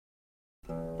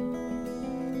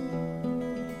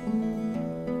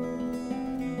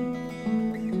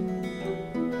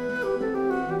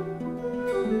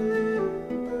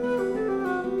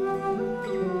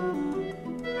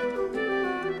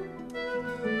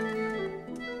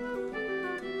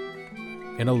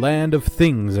In a land of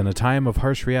things and a time of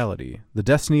harsh reality, the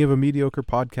destiny of a mediocre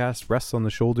podcast rests on the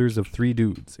shoulders of three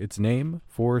dudes. Its name,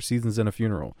 4 Seasons and a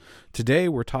Funeral. Today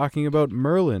we're talking about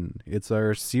Merlin. It's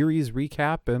our series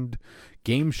recap and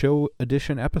game show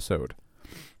edition episode.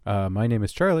 My name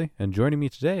is Charlie, and joining me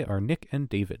today are Nick and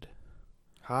David.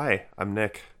 Hi, I'm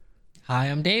Nick. Hi,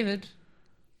 I'm David.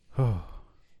 Oh,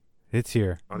 it's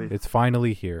here. It's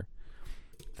finally here.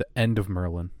 The end of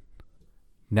Merlin.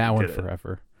 Now and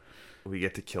forever. We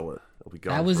get to kill it. It'll be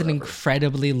gone That was forever. an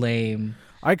incredibly lame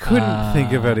I couldn't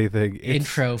think of anything.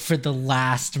 intro for the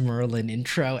last Merlin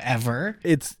intro ever.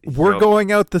 We're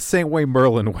going out the same way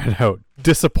Merlin went out,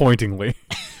 disappointingly.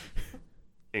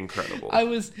 Incredible.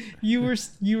 You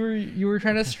were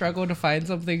trying to struggle to find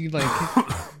something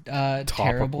like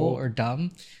terrible or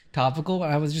dumb, topical,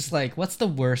 and I was just like, what's the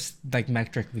worst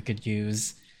metric we could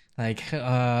use?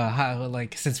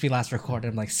 Since we last recorded,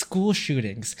 I'm like, school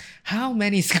shootings. How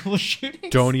many school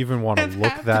shootings? Don't even want to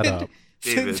look that up.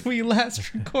 Since we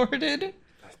last recorded.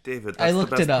 David, I that's looked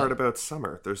the best it up. part about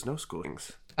summer. There's no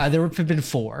schoolings. There have been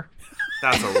 4.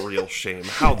 That's a real shame.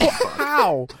 How the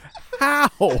fuck?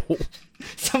 How?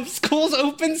 Some schools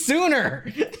open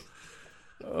sooner.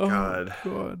 God.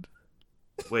 God.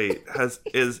 Wait,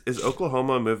 is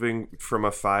Oklahoma moving from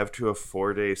a 5 to a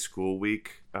 4-day school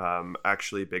week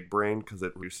actually big brain because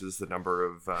it reduces the number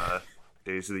of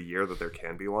days of the year that there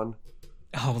can be one?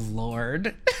 Oh,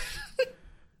 Lord.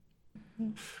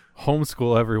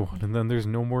 Homeschool everyone, and then there's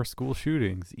no more school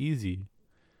shootings. Easy.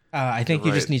 I think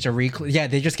you Right. just need to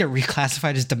they just get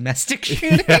reclassified as domestic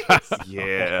shootings.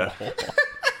 Yeah.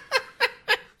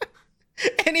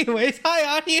 Anyways,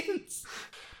 hi, audience.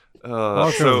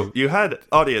 So you had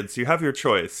audience. You have your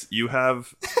choice. You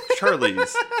have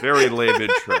Charlie's very lame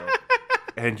intro,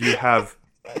 and you have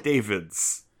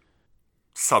David's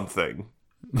something.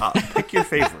 Pick your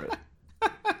favorite.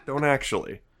 Don't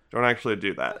actually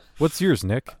do that. What's yours,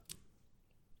 Nick?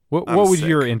 What I'm would sick.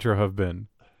 your intro have been?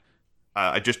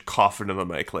 I just coughed into the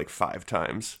mic like 5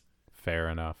 times. Fair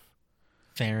enough.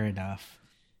 Fair enough.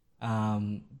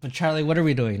 But Charlie, what are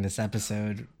we doing this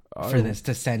episode for this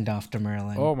to send off to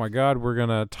Merlin? Oh my God, we're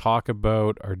gonna talk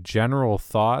about our general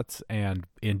thoughts and,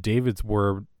 in David's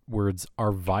words,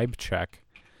 our vibe check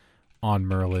on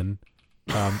Merlin.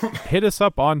 Hit us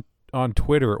up on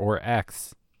Twitter or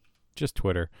X, just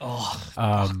Twitter.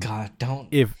 Oh God, don't.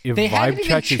 If They vibe haven't even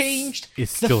check changed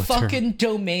is still the a term. fucking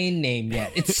domain name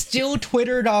yet. It's still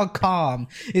twitter.com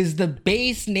is the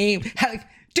base name.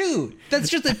 Dude, that's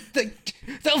just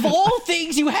of all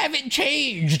things you haven't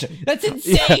changed. That's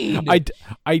insane. Yeah,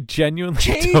 I genuinely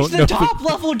Change don't the know. top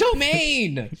level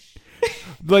domain.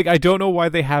 I don't know why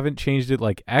they haven't changed it.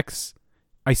 Like X,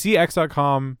 I see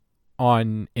X.com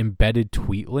on embedded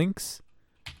tweet links,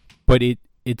 but it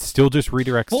still just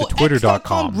redirects to Twitter.com.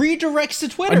 X.com redirects to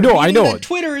Twitter. I know. meaning that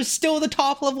Twitter is still the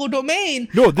top level domain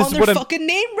No, this on is their what fucking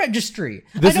name registry.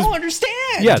 I This don't is-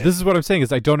 understand. Yeah, this is what I'm saying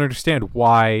is I don't understand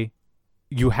why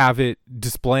you have it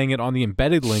displaying it on the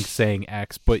embedded link saying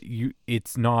X, but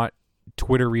it's not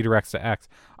Twitter redirects to X.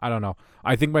 I don't know.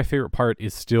 I think my favorite part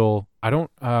is still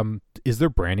is their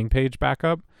branding page back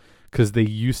up? Because they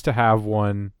used to have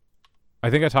one. I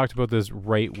think I talked about this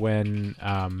right when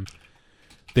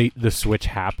the switch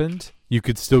happened. You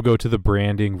could still go to the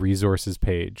branding resources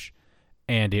page,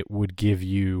 and it would give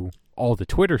you all the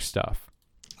Twitter stuff.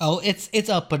 Oh, it's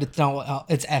up, but it's not.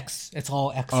 It's X. It's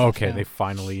all X. Oh, okay, now. they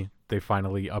finally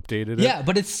updated it. Yeah,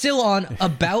 but it's still on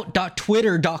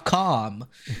about.twitter.com.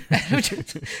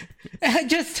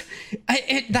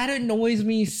 That annoys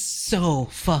me so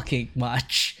fucking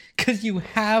much because you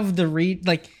have the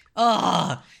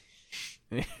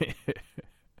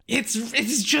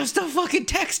it's just a fucking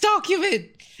text document.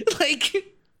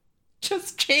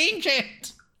 Just change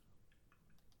it.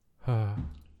 But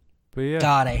yeah.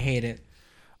 God, I hate it.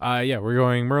 We're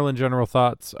going Merlin general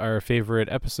thoughts, our favorite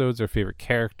episodes, our favorite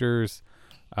characters,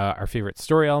 our favorite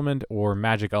story element or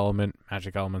magic element.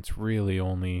 Magic elements really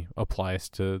only applies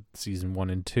to season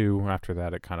 1 and 2. After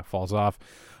that, it kind of falls off.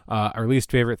 Our least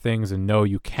favorite things, and no,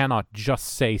 you cannot just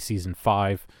say season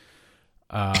 5.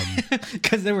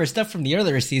 Because there were stuff from the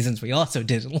earlier seasons we also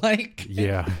didn't like.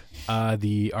 Yeah.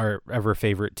 Our ever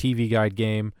favorite TV guide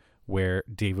game, where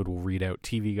David will read out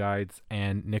TV guides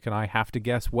and Nick and I have to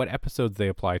guess what episodes they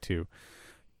apply to.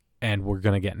 And we're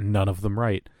going to get none of them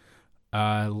right.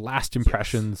 Last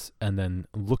impressions, and then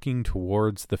looking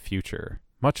towards the future,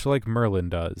 much like Merlin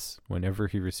does whenever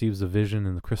he receives a vision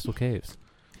in the crystal caves.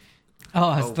 Oh,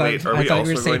 I thought you were going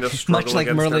to say much like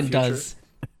Merlin does.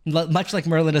 Much like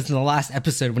Merlin does in the last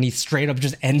episode when he straight up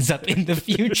just ends up in the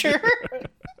future.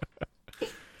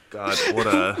 God, what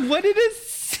an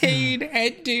insane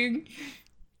ending.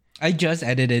 I just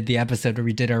edited the episode where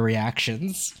we did our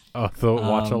reactions. Oh, the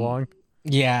watch along.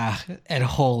 Yeah, and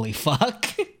holy fuck.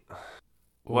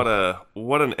 What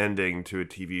an ending to a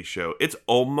TV show. It's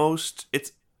almost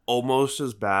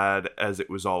as bad as It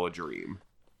Was All a Dream.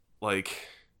 Like,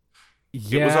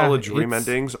 Yeah, It Was All a Dream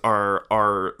endings are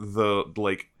the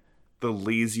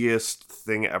laziest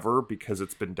thing ever because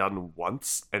it's been done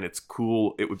once and it's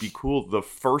cool. It would be cool the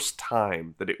first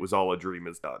time that It Was All a Dream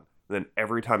is done. And then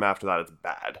every time after that it's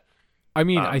bad. I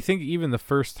mean, I think even the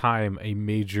first time a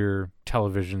major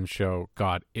television show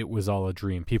got It Was All a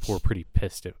Dream, people were pretty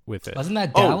pissed with it. Wasn't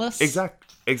that Dallas?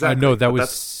 Exactly. No, that was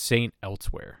Saint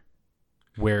Elsewhere.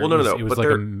 Where it was like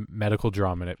a medical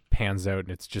drama and it pans out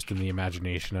and it's just in the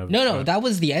imagination of... No, that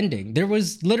was the ending. There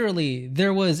was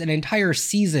an entire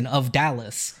season of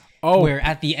Dallas where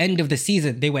at the end of the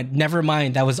season they went, never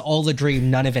mind, that was all a dream,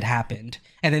 none of it happened.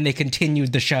 And then they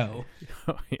continued the show.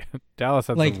 Dallas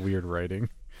had some weird writing.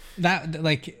 That,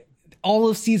 like, all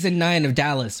of season 9 of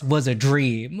Dallas was a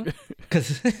dream.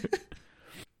 Because...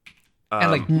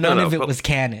 and, none of it was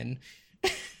canon.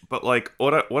 But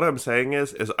what I'm saying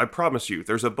is I promise you,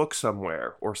 there's a book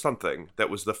somewhere or something that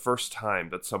was the first time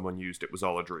that someone used It Was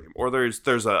All a Dream, or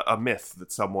there's a myth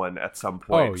that someone at some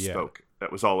point spoke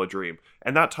that was all a dream,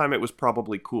 and that time it was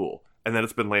probably cool, and then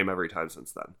it's been lame every time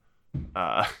since then.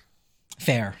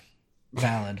 Fair,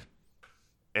 valid.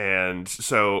 And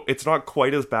so it's not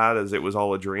quite as bad as It Was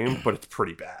All a Dream, but it's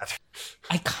pretty bad.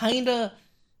 I kind of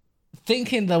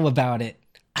thinking though about it.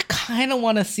 I kind of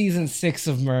want a season 6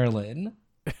 of Merlin.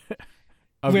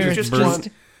 Where it's just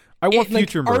I want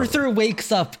future Merlin. Arthur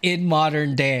wakes up in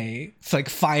modern day. It's like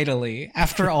finally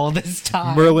after all this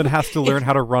time. Merlin has to learn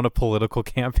how to run a political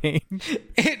campaign.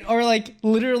 Or like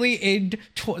literally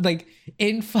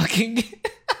in fucking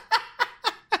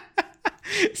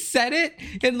set it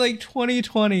in like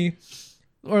 2020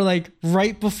 or like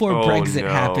right before Brexit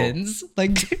happens.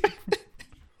 Like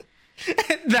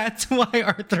that's why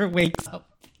Arthur wakes up.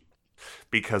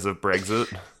 Because of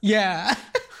Brexit? Yeah.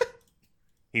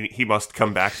 He must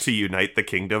come back to unite the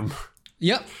kingdom.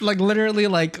 Yep, like literally,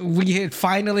 like we had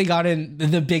finally gotten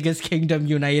the biggest kingdom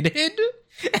united,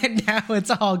 and now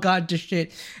it's all gone to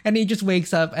shit. And he just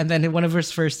wakes up, and then one of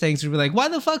his first things would be like, "Why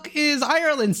the fuck is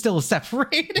Ireland still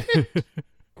separated?"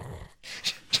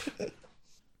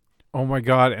 Oh my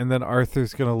god! And then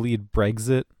Arthur's gonna lead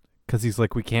Brexit because he's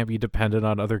like, we can't be dependent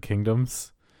on other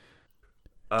kingdoms.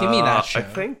 Give me that show.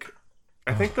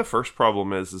 I think the first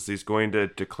problem is he's going to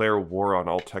declare war on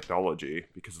all technology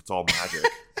because it's all magic.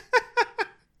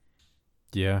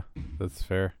 Yeah, that's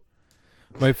fair.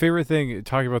 My favorite thing,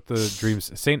 talking about the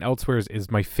dreams, St. Elsewhere's is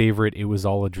my favorite It Was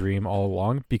All a Dream all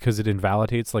along because it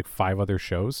invalidates like 5 other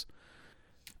shows.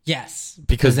 Yes.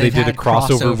 Because they did a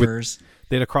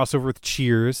crossover with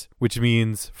Cheers, which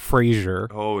means Frasier.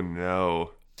 Oh no.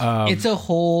 It's a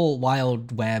whole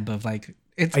wild web of like...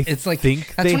 It's like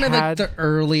think that's one of like the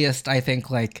earliest, I think,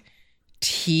 like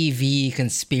TV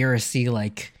conspiracy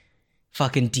like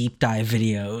fucking deep dive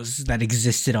videos that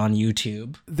existed on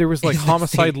YouTube. There was like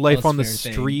Homicide: Life on the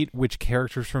Street, which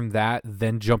characters from that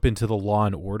then jump into the Law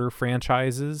and Order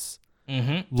franchises.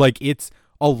 Mm-hmm. Like it's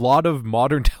a lot of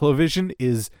modern television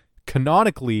is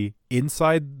canonically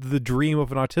inside the dream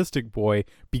of an autistic boy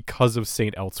because of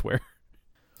Saint Elsewhere.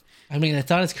 I mean, it's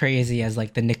not as crazy as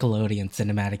like the Nickelodeon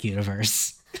cinematic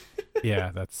universe.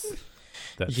 Yeah, that's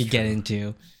you could get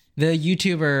into. The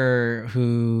YouTuber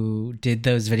who did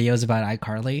those videos about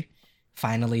iCarly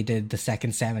finally did the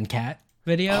second Sam and Cat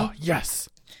video. Oh, yes.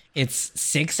 It's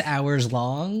 6 hours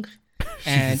long.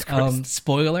 And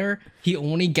spoiler, he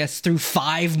only gets through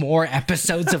 5 more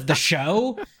episodes of the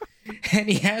show. And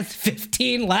he has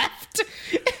 15 left.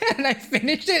 And I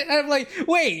finished it, and I'm like,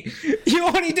 wait, you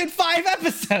only did 5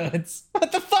 episodes.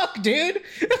 What the fuck, dude?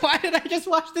 Why did I just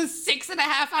watch this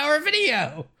 6.5-hour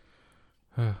video?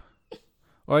 Well,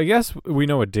 I guess we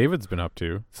know what David's been up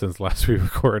to since last we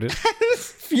recorded. I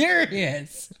was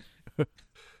furious.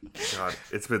 God,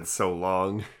 it's been so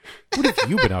long. What have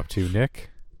you been up to,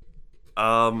 Nick?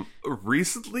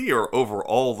 Recently or over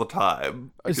all the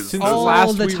time? Since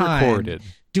last we recorded.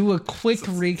 Do a quick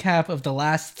recap of the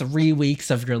last 3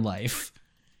 weeks of your life.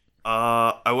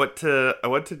 I went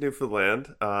to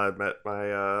Newfoundland. I met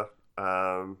my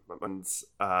mom's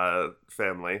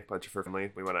family, bunch of her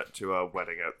family. We went out to a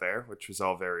wedding out there, which was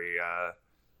all very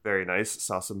very nice.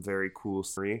 Saw some very cool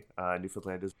scenery.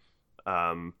 Newfoundland is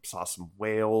saw some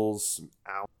whales, some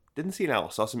owl. Didn't see an owl.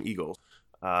 Saw some eagles.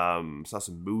 Saw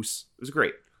some moose. It was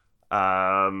great.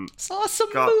 Saw some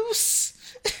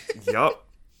moose. Yup.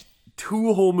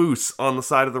 2 whole moose on the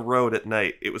side of the road at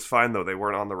night. It was fine though. They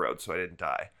weren't on the road, so I didn't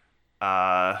die.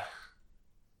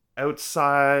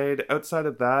 outside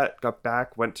of that, got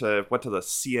back, went to the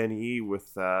CNE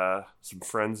with some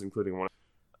friends, including one,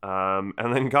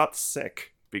 and then got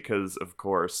sick because, of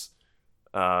course.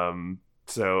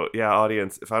 So yeah,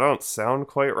 audience, if I don't sound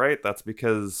quite right, that's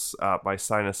because my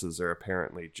sinuses are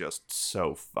apparently just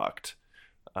so fucked.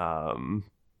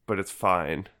 But it's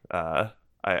fine.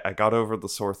 I got over the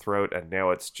sore throat, and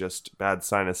now it's just bad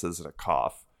sinuses and a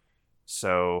cough.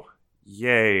 So,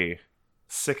 yay.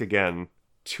 Sick again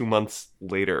 2 months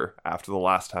later after the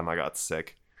last time I got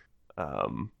sick.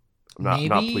 I'm not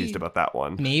pleased about that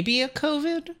one. Maybe a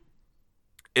COVID?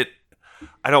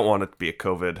 I don't want it to be a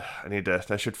COVID.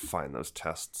 I should find those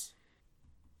tests.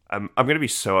 I'm going to be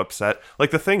so upset.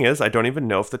 Like, the thing is, I don't even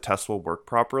know if the test will work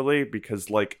properly because,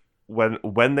 like,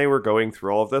 when they were going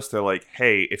through all of this, they're like,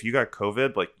 hey, if you got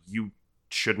COVID, like, you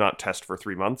should not test for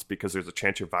 3 months because there's a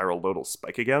chance your viral load will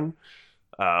spike again.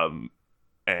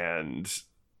 And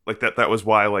like that was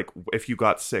why, like, if you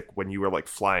got sick when you were like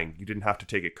flying, you didn't have to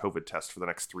take a COVID test for the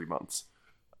next 3 months.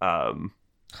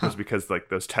 It was because like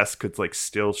those tests could like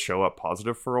still show up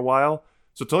positive for a while.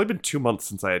 So it's only been 2 months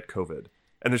since I had COVID.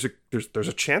 And there's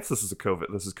a chance this is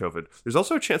COVID. There's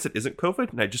also a chance it isn't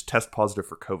COVID, and I just test positive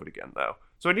for COVID again, though.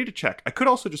 So I need to check. I could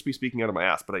also just be speaking out of my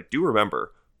ass, but I do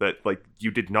remember that, like,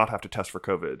 you did not have to test for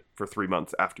COVID for 3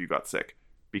 months after you got sick,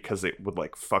 because it would,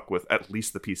 like, fuck with at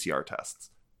least the PCR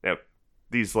tests. Now,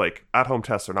 these, like, at-home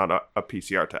tests are not a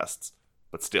PCR tests,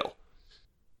 but still.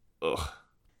 Ugh.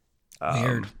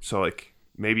 Weird. So, like,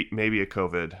 maybe a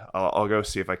COVID. I'll go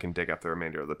see if I can dig up the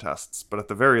remainder of the tests. But at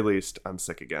the very least, I'm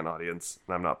sick again, audience,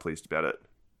 and I'm not pleased about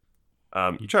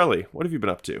it. Charlie, what have you been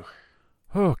up to?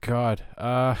 Oh, God.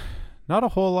 Not a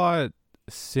whole lot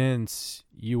since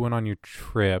you went on your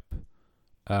trip.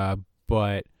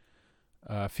 But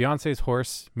fiance's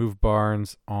horse moved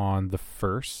barns on the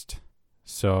 1st.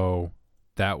 So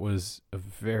that was a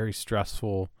very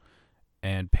stressful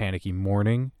and panicky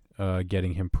morning.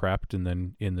 Getting him prepped and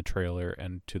then in the trailer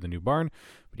and to the new barn.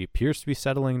 But he appears to be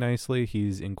settling nicely.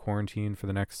 He's in quarantine for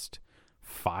the next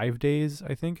 5 days,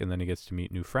 I think, and then he gets to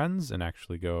meet new friends and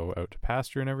actually go out to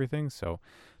pasture and everything. So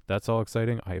that's all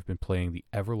exciting. I have been playing the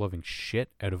ever-loving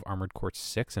shit out of Armored Core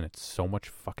 6, and it's so much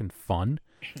fucking fun.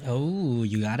 Oh,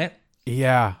 you got it?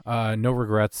 Yeah, no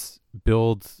regrets.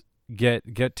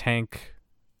 Get tank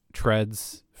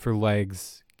treads for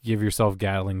legs. Give yourself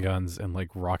Gatling guns and like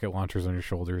rocket launchers on your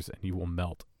shoulders, and you will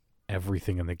melt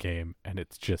everything in the game, and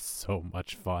it's just so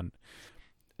much fun.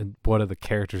 And one of the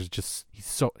characters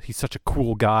he's such a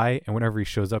cool guy, and whenever he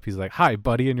shows up, he's like, "Hi,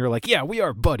 buddy," and you're like, "Yeah, we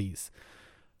are buddies."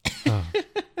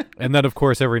 And then, of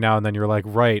course, every now and then you're like,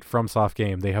 "Right, from Soft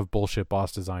Game, they have bullshit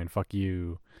boss design. Fuck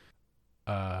you."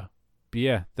 But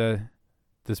yeah,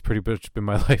 this pretty much been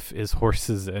my life is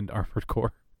horses and Armored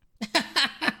Core.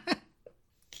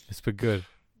 It's been good.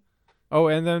 Oh,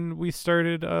 and then we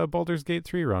started Baldur's Gate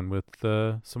 3 run with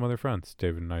some other friends.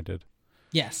 David and I did.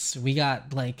 Yes, we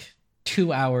got like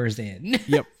 2 hours in.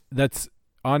 Yep, that's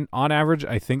on average.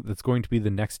 I think that's going to be the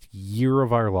next year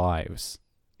of our lives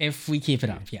if we keep it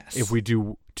up. Yes, if we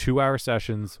do 2-hour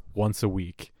sessions once a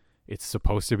week. It's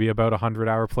supposed to be about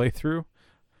 100-hour playthrough.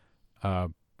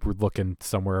 We're looking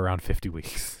somewhere around 50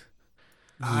 weeks.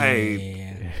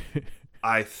 Yeah.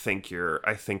 I think you're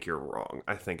wrong.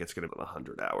 I think it's going to be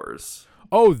 100 hours.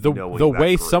 Oh, the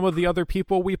way some of the other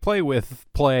people we play with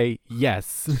play,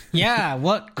 yes. Yeah,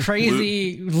 what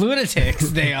crazy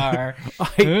lunatics they are.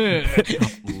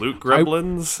 Loot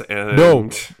gremlins and no,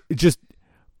 just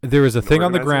there is a thing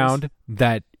on the ground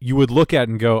that you would look at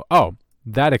and go, "Oh,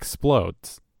 that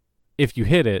explodes." If you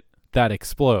hit it, that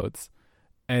explodes.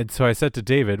 And so I said to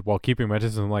David while keeping my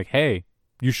distance, I'm like, "Hey,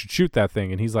 you should shoot that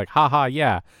thing." And he's like, "Haha,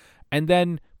 yeah." And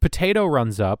then Potato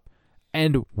runs up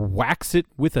and whacks it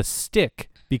with a stick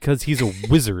because he's a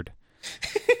wizard.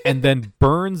 And then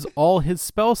burns all his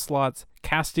spell slots,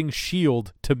 casting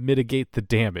shield to mitigate the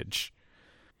damage.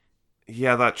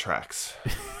 Yeah, that tracks.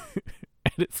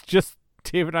 And it's just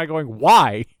David and I going,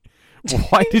 why?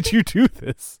 Why did you do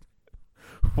this?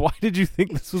 Why did you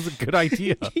think this was a good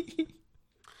idea?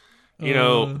 You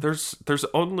know, there's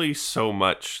only so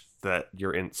much that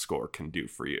your int score can do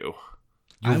for you.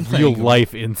 Your real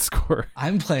life int score.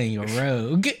 I'm playing a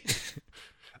rogue.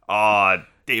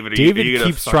 David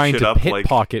keeps trying to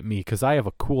pickpocket me because I have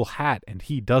a cool hat and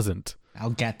he doesn't.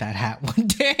 I'll get that hat one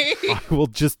day. I will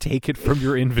just take it from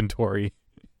your inventory.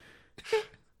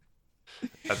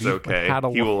 That's okay.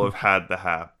 He will have had the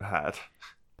hat.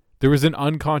 There was an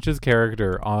unconscious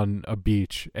character on a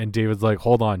beach, and David's like,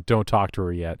 "Hold on, don't talk to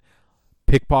her yet."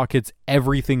 Pickpockets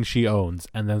everything she owns,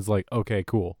 and then's like, "Okay,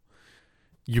 cool.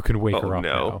 You can wake her up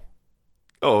now."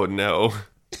 Oh no.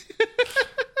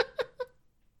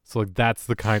 So like that's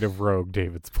the kind of rogue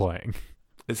David's playing.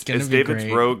 Is David's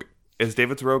rogue? Is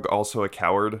David's rogue also a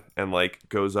coward and like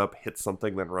goes up, hits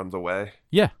something, then runs away?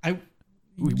 Yeah,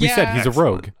 we said he's a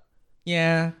rogue.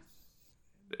 Yeah.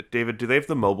 David, do they have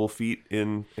the mobile feat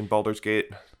in Baldur's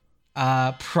Gate?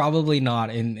 Probably not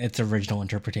in its original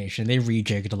interpretation. They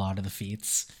rejigged a lot of the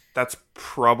feats. That's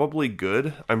probably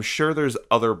good. I'm sure there's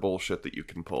other bullshit that you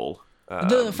can pull.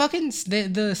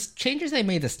 The changes they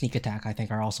made to sneak attack, I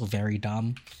think, are also very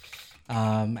dumb.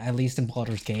 At least in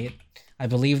Baldur's Gate, I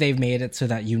believe they've made it so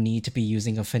that you need to be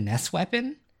using a finesse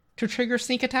weapon to trigger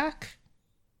sneak attack,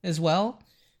 as well,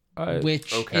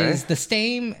 which is the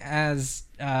same as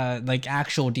like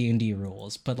actual D&D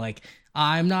rules. But like,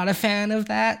 I'm not a fan of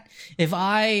that. If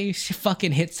I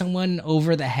fucking hit someone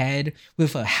over the head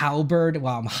with a halberd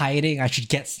while I'm hiding, I should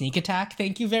get sneak attack.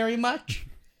 Thank you very much.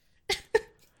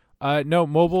 No,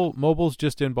 mobile's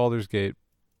just in Baldur's Gate.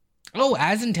 Oh,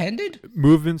 as intended?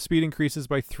 Movement speed increases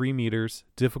by 3 meters.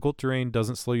 Difficult terrain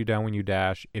doesn't slow you down when you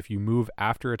dash. If you move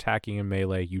after attacking in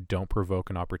melee, you don't provoke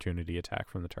an opportunity attack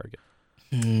from the target.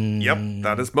 Yep,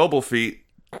 that is mobile feat.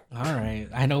 All right,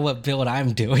 I know what build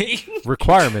I'm doing.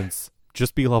 Requirements: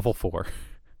 just be level 4.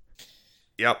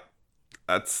 Yep,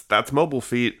 that's mobile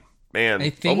feat.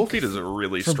 Man, mobile feat is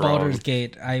really strong. For Baldur's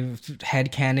Gate, I've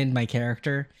headcanoned my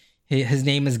character. His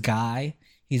name is Guy.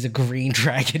 He's a green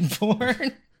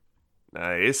dragonborn.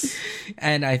 Nice.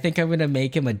 And I think I'm going to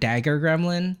make him a dagger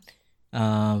gremlin,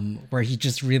 where he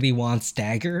just really wants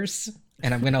daggers.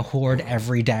 And I'm going to hoard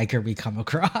every dagger we come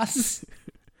across.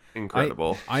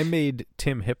 Incredible. I made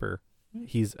Tim Hipper.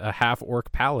 He's a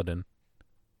half-orc paladin.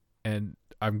 And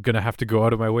I'm going to have to go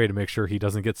out of my way to make sure he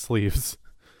doesn't get sleeves.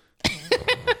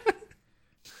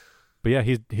 But yeah,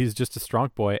 he's just a strong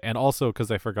boy. And also,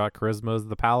 because I forgot charisma is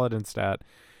the paladin stat,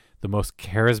 the most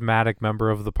charismatic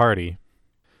member of the party.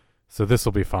 So this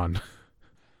will be fun.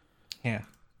 Yeah.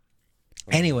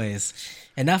 Anyways,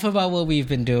 enough about what we've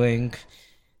been doing.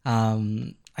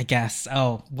 I guess.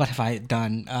 Oh, what have I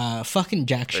done? Fucking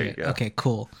jack shit. Okay,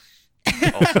 cool.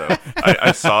 Also,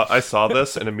 I saw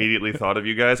this and immediately thought of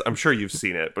you guys. I'm sure you've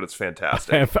seen it, but it's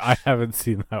fantastic. I haven't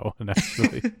seen that one,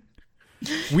 actually.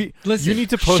 Listen, you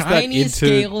need to post that into... Shiny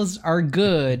scales are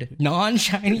good.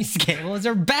 Non-shiny scales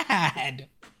are bad.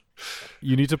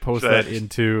 You need to post that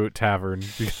into Tavern,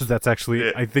 because that's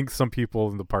actually... I think some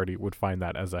people in the party would find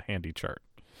that as a handy chart.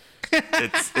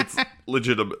 It's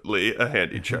legitimately a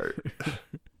handy chart.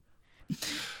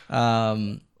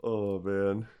 Oh,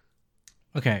 man.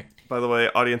 Okay. By the way,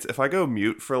 audience, if I go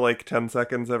mute for like 10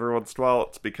 seconds every once in a while,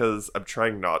 it's because I'm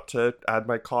trying not to add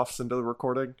my coughs into the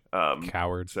recording.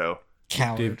 Coward. So...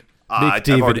 Coward. Make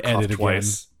David edit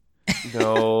twice.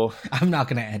 No. I'm not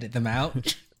going to edit them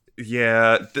out.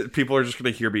 Yeah, people are just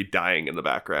going to hear me dying in the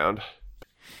background.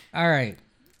 All right.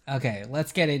 Okay,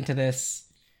 let's get into this.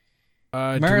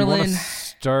 Merlin. Do we want to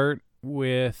start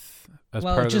with...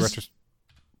 part of the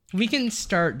we can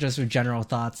start just with general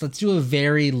thoughts. Let's do a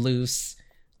very loose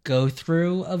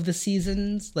go-through of the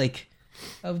seasons. Let's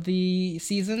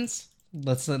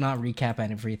not recap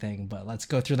everything, but let's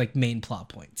go through like main plot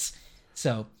points.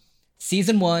 So,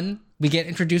 season 1, we get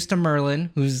introduced to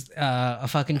Merlin, who's a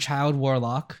fucking child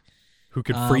warlock. Who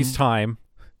can freeze time.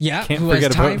 Yeah, who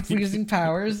has time-freezing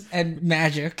powers and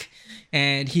magic.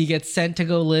 And he gets sent to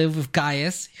go live with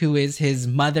Gaius, who is his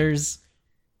mother's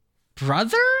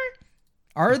brother?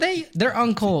 Are they? They're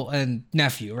uncle and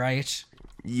nephew, right?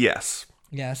 Yes.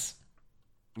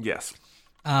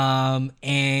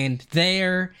 And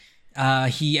there,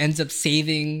 he ends up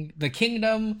saving the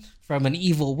kingdom from an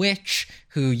evil witch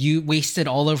who wasted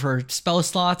all of her spell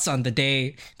slots on the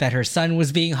day that her son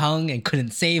was being hung and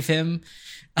couldn't save him.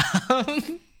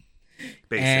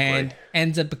 Basically. And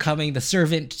ends up becoming the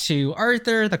servant to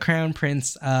Arthur, the crown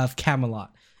prince of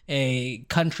Camelot, a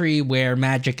country where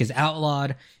magic is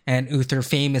outlawed, and Uther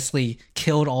famously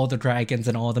killed all the dragons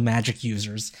and all the magic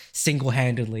users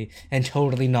single-handedly and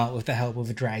totally not with the help of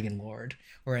a dragon lord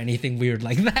or anything weird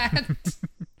like that.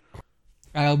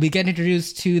 We get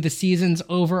introduced to the season's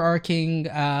overarching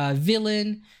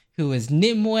villain, who is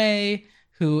Nimue,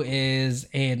 who is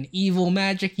an evil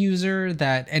magic user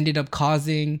that ended up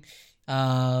causing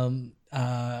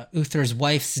Uther's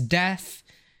wife's death.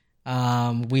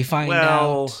 We find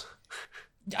out...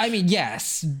 I mean,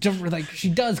 yes, like she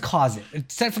does cause it.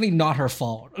 It's definitely not her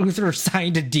fault. Uther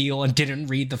signed a deal and didn't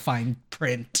read the fine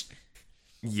print.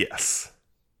 Yes.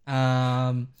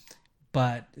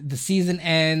 But the season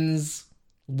ends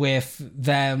with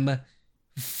them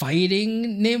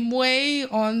fighting Nimue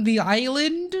on the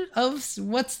island of...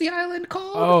 What's the island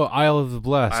called? Oh, Isle of the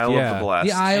Blessed. Isle of the Blessed.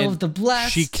 The Isle of the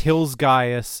Blessed. She kills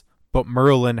Gaius, but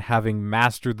Merlin, having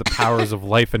mastered the powers of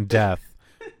life and death,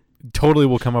 totally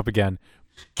will come up again.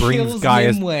 Brings kills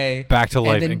Gaius Nimue, back to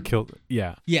life then, and kill.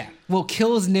 Yeah. Yeah. Well,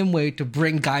 kills Nimue to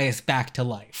bring Gaius back to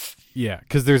life. Yeah,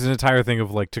 because there's an entire thing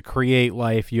of like to create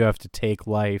life, you have to take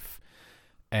life,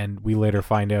 and we later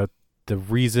find out the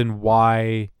reason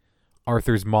why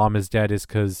Arthur's mom is dead is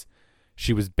because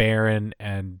she was barren,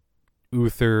 and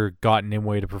Uther got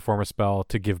Nimue to perform a spell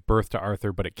to give birth to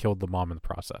Arthur, but it killed the mom in the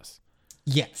process.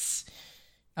 Yes.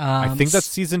 I think that's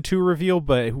season 2 reveal,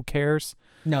 but who cares?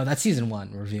 No, that's season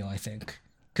 1 reveal, I think.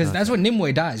 Because that's when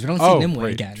Nimue dies. We don't see Nimue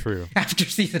again. True. After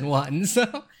season 1. So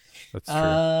that's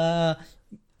true.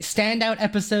 Standout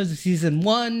episodes of season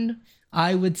 1,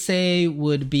 I would say,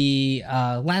 would be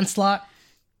Lancelot,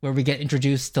 where we get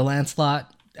introduced to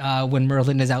Lancelot when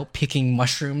Merlin is out picking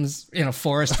mushrooms in a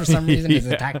forest for some reason. He's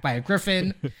attacked by a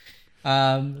griffin.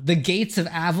 The Gates of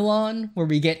Avalon, where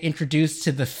we get introduced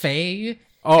to the Fae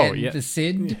and the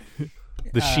Cid.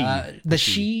 The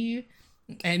She.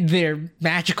 And their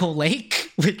magical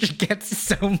lake, which gets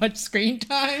so much screen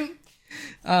time.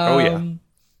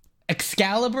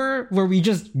 Excalibur, where we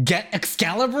just get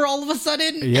Excalibur all of a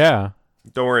sudden. Yeah.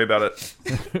 Don't worry about it.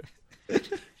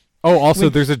 Also,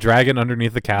 there's a dragon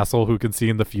underneath the castle who can see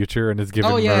in the future and is giving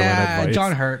Merlin advice.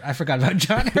 John Hurt. I forgot about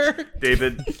John Hurt.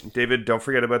 David, don't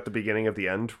forget about the beginning of the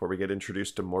end, where we get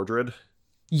introduced to Mordred.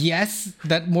 Yes,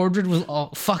 that Mordred was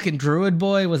fucking Druid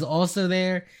Boy was also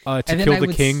there. To kill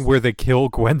the king, where they kill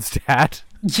Gwen's dad.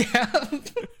 Yeah.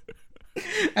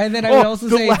 And then I would also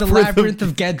say the Labyrinth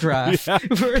of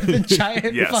Gedraff, where the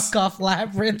giant fuck-off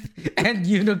labyrinth and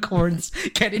unicorns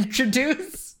get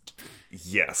introduced.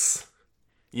 Yes.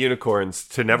 Unicorns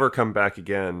to never come back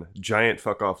again. Giant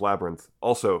fuck-off labyrinth,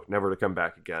 also never to come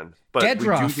back again. But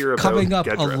Gedraff we do hear about coming up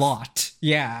Gedraff. a lot.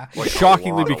 Yeah. Like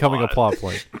shockingly becoming a plot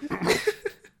point.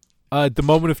 The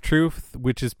moment of truth,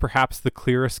 which is perhaps the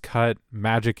clearest cut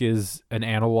magic is an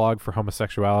analog for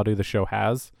homosexuality the show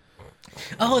has.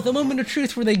 Oh, the moment of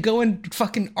truth where they go and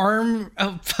fucking arm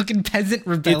a fucking peasant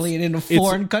rebellion in a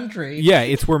foreign country. Yeah,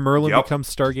 it's where Merlin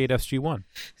becomes Stargate SG-1.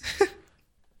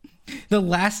 The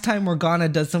last time Morgana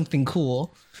does something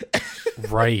cool.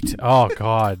 Right. Oh,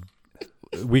 God.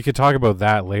 We could talk about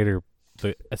that later.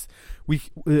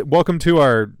 Welcome to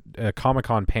our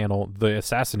Comic-Con panel, the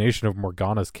assassination of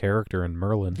Morgana's character in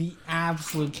Merlin. The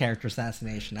absolute character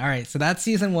assassination. All right, so that's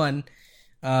season 1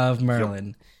 of Merlin.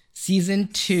 Yep. Season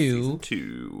 2,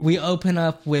 we open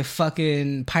up with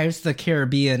fucking Pirates of the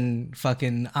Caribbean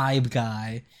fucking Ibe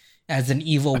guy as an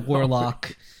evil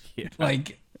warlock,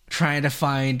 like trying to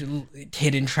find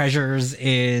hidden treasures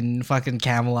in fucking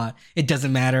Camelot. It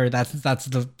doesn't matter. That's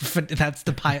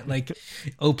the pilot like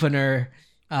opener.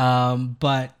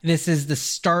 But this is the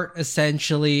start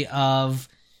essentially of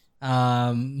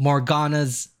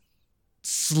Morgana's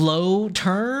slow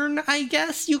turn, I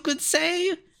guess you could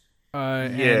say.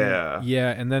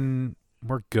 And then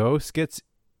Morgause gets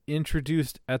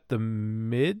introduced at the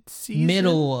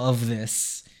middle of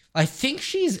this. I think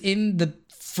she's in the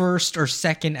first or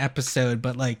second episode,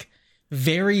 but like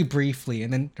very briefly,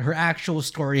 and then her actual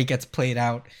story gets played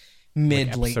out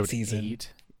late season.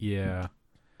 8. Yeah.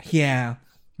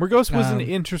 Morgause was an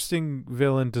interesting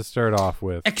villain to start off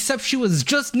with. Except she was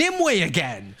just Nimue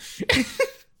again.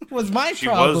 Was my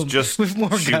problem with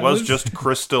Morgause.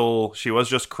 She was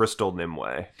just Crystal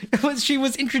Nimue. She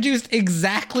was introduced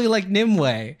exactly like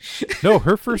Nimue. No,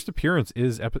 her first appearance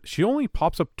is she only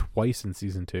pops up twice in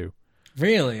season 2.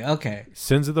 Really? Okay.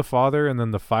 Sins of the Father and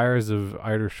then the Fires of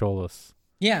Eider Sholas.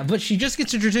 Yeah, but she just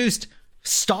gets introduced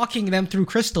stalking them through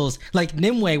crystals like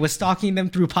Nimue was stalking them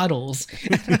through puddles.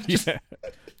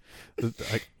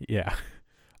 Yeah.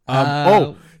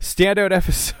 Standout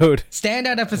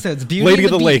episodes. Beauty Lady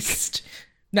of the Beast. Lake.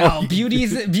 No, Beauty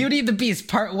and the Beast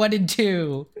part 1 and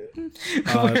 2.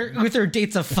 Where Uther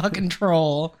dates a fucking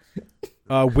troll.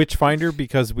 Witchfinder,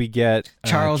 because we get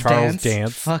Charles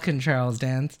Dance. Fucking Charles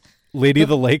Dance. Lady of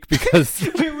the Lake, because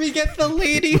where we get the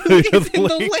lady who is in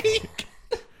the lake.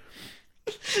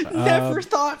 Never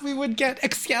thought we would get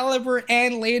Excalibur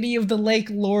and Lady of the Lake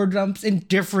lore dumps in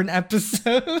different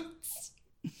episodes.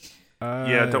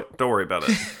 Don't worry about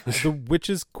it. The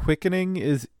Witch's Quickening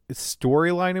is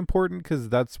storyline important because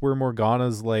that's where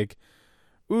Morgana's like,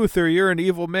 Uther, you're an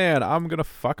evil man. I'm gonna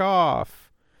fuck off.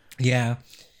 Yeah.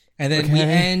 And then we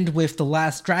end with The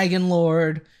Last Dragon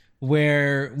Lord,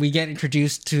 where we get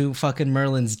introduced to fucking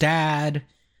Merlin's dad,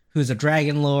 who's a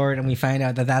dragon lord, and we find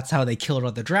out that that's how they killed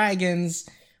all the dragons,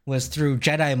 was through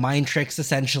Jedi mind tricks,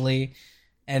 essentially.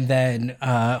 And then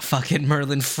fucking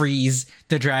Merlin frees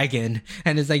the dragon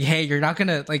and is like, hey, you're not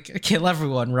gonna like kill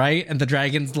everyone, right? And the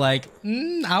dragon's like,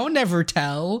 I'll never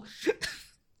tell.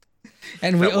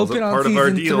 And we open on part of our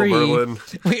season deal, 3. Merlin.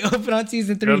 We open on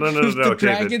season 3 No, with the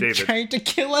dragon David. trying to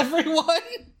kill everyone.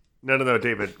 No,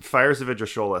 David. Fires of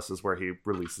Idris is where he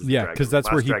releases the dragon. because that's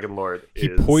Last where Dragon Lord he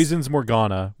is... poisons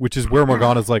Morgana, which is where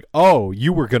Morgana's like, "Oh,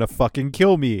 you were gonna fucking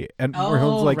kill me," and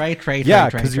Morgana's like, right. "Yeah,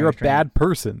 because you're a bad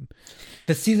person."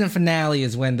 The season finale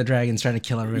is when the dragon's trying to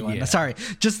kill everyone. Yeah. Sorry,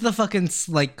 just the fucking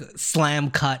like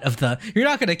slam cut of the "you're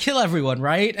not gonna kill everyone,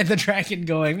 right?" and the dragon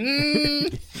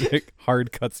going.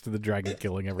 Hard cuts to the dragon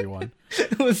killing everyone.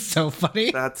 It was so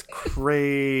funny. That's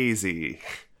crazy.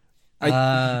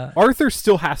 Arthur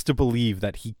still has to believe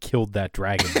that he killed that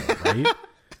dragon, though, right?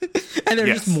 And there's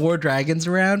Yes. just more dragons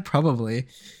around, probably.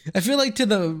 I feel like to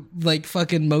the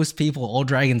fucking most people, all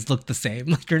dragons look the same.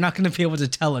 Like you're not going to be able to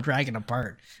tell a dragon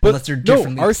apart unless they're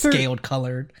differently scaled,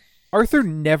 colored. Arthur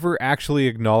never actually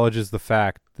acknowledges the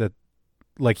fact that,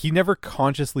 like, he never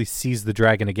consciously sees the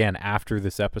dragon again after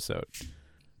this episode.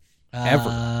 Ever.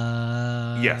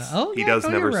 Yes, he yeah, does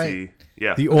never you're right. see.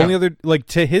 Yeah, The only other, like,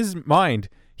 to his mind,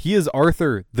 he is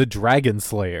Arthur, the Dragon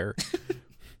Slayer.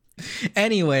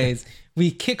 Anyways,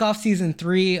 we kick off season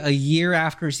 3 a year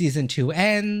after season 2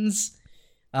 ends,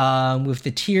 with the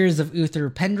Tears of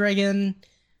Uther Pendragon,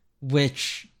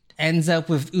 which ends up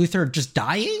with Uther just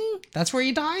dying. That's where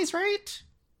he dies, right?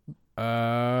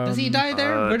 Does he die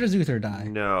there? Where does Uther die?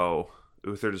 No,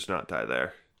 Uther does not die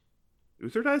there.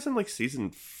 Uther dies in like season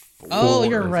 4. Oh,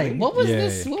 you're right. He? What was Yeah.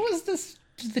 this? What was this?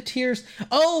 The tears.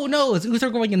 Oh no, it's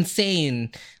Uther going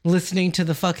insane, listening to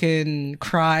the fucking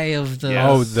cry of the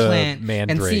the plant mandrake,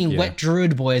 and seeing yeah. wet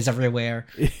druid boys everywhere.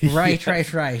 Right.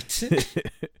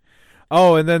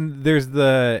 Oh, and then there's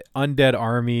the undead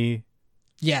army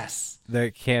Yes.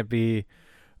 that can't be.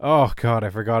 Oh God,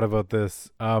 I forgot about this.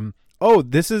 Oh,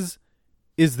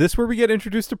 is this where we get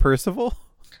introduced to Percival?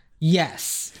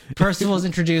 Yes. Percival's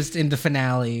introduced in the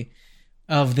finale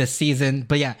of this season.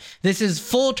 But yeah, this is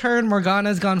full turn.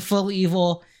 Morgana's gone full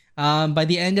evil. By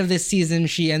the end of this season,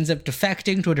 she ends up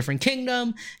defecting to a different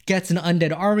kingdom, gets an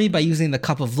undead army by using the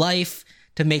Cup of Life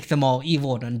to make them all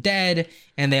evil and undead,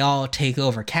 and they all take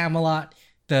over Camelot.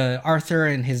 The Arthur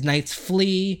and his knights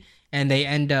flee, and they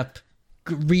end up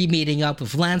re-meeting up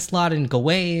with Lancelot and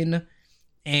Gawain.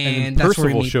 And that's where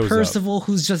we meet Percival,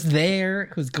 who's just there,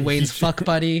 who's Gawain's fuck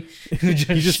buddy, who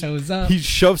just shows up. He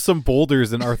shoves some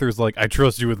boulders, and Arthur's like, "I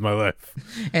trust you with my life."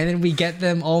 And then we get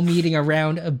them all meeting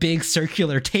around a big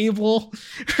circular table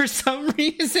for some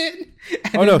reason.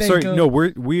 And No,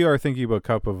 we are thinking about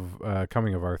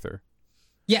Coming of Arthur.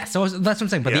 Yeah, so that's what I'm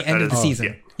saying. By the end of the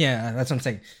season, yeah, that's what I'm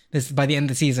saying. This by the end of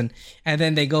the season, and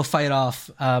then they go fight off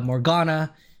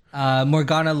Morgana.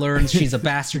 Morgana learns she's a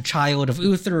bastard child of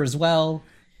Uther as well.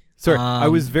 Sorry, I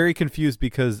was very confused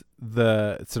because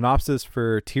the synopsis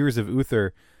for Tears of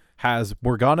Uther has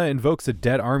Morgana invokes a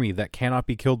dead army that cannot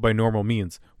be killed by normal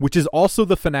means, which is also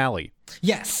the finale.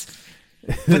 Yes,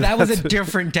 but that was a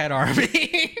different dead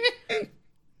army.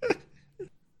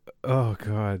 Oh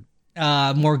God.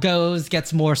 Morgause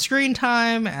gets more screen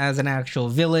time as an actual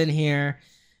villain here.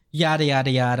 Yada yada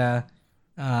yada.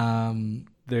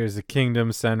 There's a kingdom,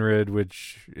 Senred,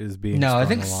 which is being No, I strung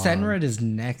think along. Senred is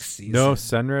next season. No,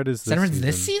 Senred is this Senred's season.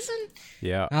 this season?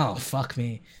 Yeah. Oh, fuck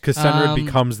me. Because Senred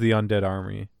becomes the undead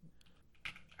army.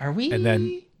 Are we? And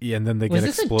then they Was get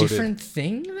this exploded. a different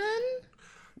thing then?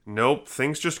 Nope,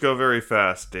 things just go very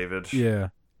fast, David. Yeah.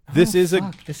 This is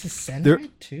This is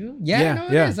Senred too? Yeah,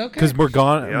 it is. Okay. Because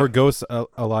Morgause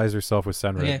allies herself with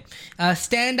Senred. Yeah.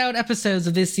 Standout episodes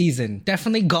of this season.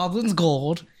 Definitely Goblin's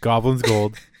Gold. Goblin's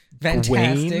Gold.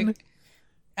 Fantastic.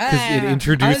 Because it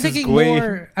introduces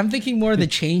Gawain. I'm thinking more of the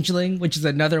Changeling, which is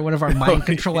another one of our mind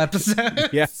control episodes.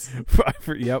 Yes.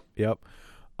 Yep.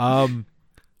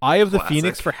 Eye of the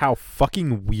Phoenix for how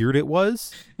fucking weird it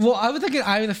was. Well, I was thinking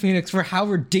Eye of the Phoenix for how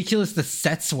ridiculous the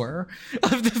sets were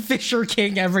of the Fisher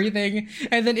King everything.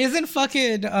 And then isn't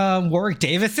fucking Warwick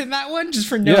Davis in that one just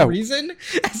for no reason?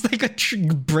 As like a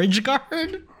bridge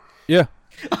guard? Yeah.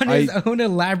 On his own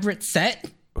elaborate set?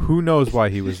 Who knows why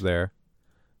he was there?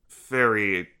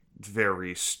 Very,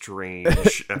 very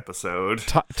strange episode.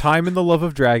 Time in the Love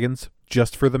of Dragons,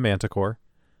 just for the Manticore.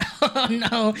 Oh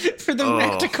no, for the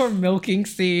Manticore milking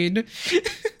scene.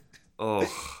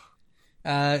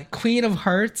 Queen of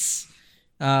Hearts,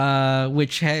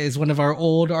 which is one of our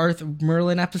old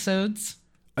Merlin episodes.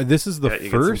 This is the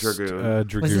first Dragoon.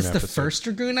 Was this episode. the first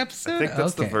Dragoon episode? I think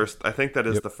that's the first. I think that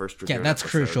is the first Dragoon. Yeah, that's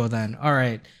episode. crucial then. All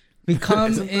right, we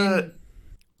come in.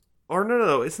 Or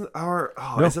no, isn't our?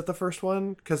 Oh, no. Is it the first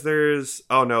one? Because there's.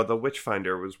 Oh no, the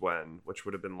Witchfinder was which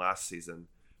would have been last season.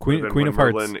 Queen of Merlin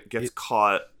Hearts gets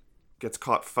caught gets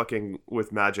caught fucking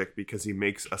with magic because he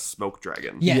makes a smoke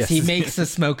dragon. Yes, he makes a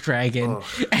smoke dragon,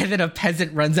 and then a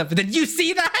peasant runs up and then, you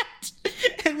see that?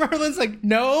 And Merlin's like,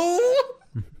 no.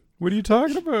 What are you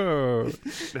talking about?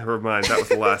 Never mind, that was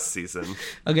the last season.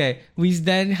 Okay, we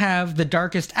then have The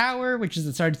Darkest Hour, which is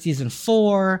the start of season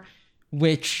 4,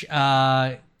 which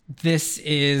this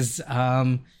is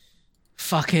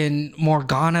fucking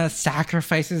Morgana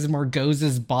sacrifices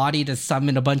Morgoza's body to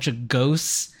summon a bunch of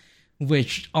ghosts,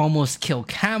 which almost kill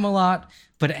Camelot,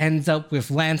 but ends up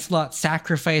with Lancelot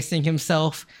sacrificing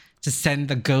himself to send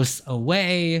the ghosts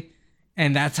away,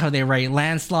 and that's how they write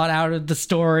Lancelot out of the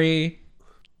story.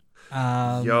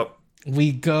 Yup.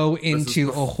 We go into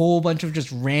a whole bunch of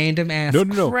just random ass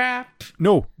crap.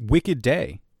 No, Wicked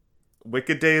Day.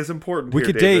 Wicked Day is important.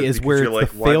 Wicked here, Day is where it's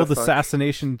like, the failed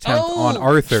assassination attempt on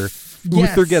Arthur. Yes.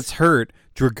 Uther gets hurt.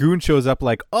 Dragoon shows up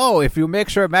like, oh, if you make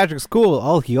sure magic's cool,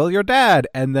 I'll heal your dad.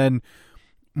 And then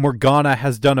Morgana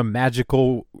has done a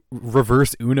magical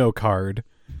reverse Uno card.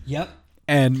 Yep.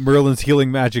 And Merlin's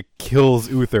healing magic kills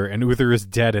Uther, and Uther is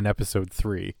dead in episode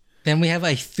 3. Then we have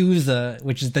Aethusa,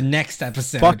 which is the next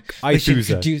episode. Fuck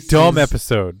Aethusa. Dumb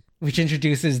episode. Which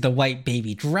introduces the white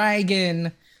baby dragon.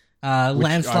 Which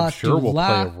Lancelot I'm sure will play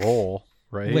a Dulac, role,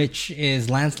 right? which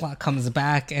is Lancelot comes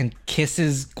back and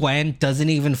kisses Gwen, doesn't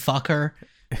even fuck her.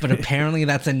 But apparently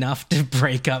that's enough to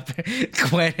break up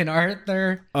Gwen and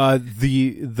Arthur.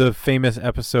 The famous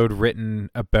episode written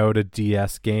about a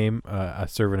DS game, A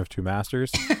Servant of Two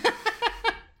Masters.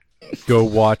 Go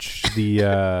watch the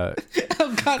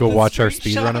watch our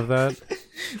speedrun of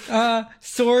that.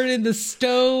 Sword in the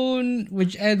Stone,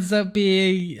 which ends up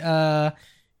being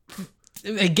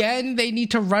again, they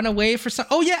need to run away for some.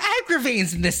 Oh yeah,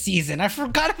 Agravain's in this season. I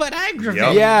forgot about Agravain.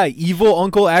 Yep. Yeah, evil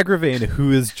Uncle Agravain,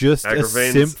 who is just a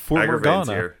simp for Agravain's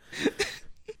Morgana. here.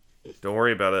 Don't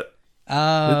worry about it.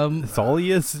 That's all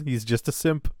he is. He's just a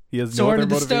simp. He has Sword no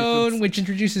of other the Stone, motivations. which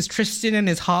introduces Tristan and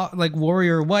his hot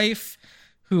warrior wife,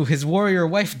 who his warrior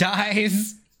wife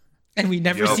dies, and we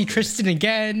never see Tristan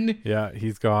again. Yeah,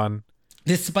 he's gone.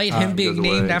 Despite him being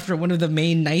named after one of the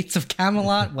main knights of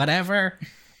Camelot, whatever.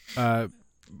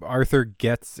 Arthur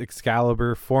gets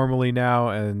Excalibur formally now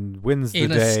and wins the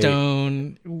in day. a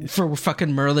stone. For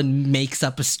fucking Merlin makes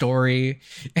up a story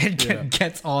and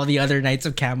gets all the other knights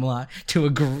of Camelot to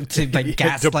agree to like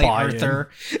gaslight Arthur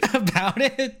about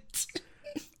it.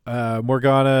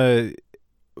 Morgana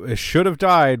should have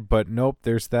died, but nope.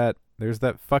 There's that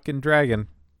fucking dragon.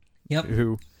 Yep.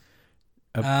 Who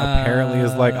apparently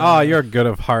is like, oh, you're good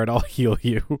of heart. I'll heal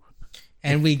you.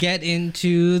 And we get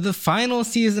into the final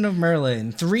season of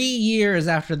Merlin. 3 years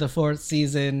after the 4th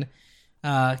season,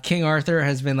 King Arthur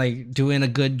has been like doing a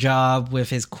good job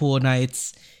with his cool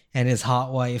knights and his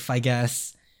hot wife, I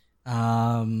guess.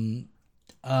 And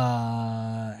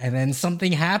then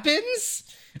something happens.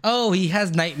 Oh, he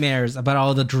has nightmares about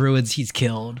all the druids he's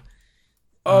killed.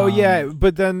 Oh yeah,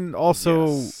 but then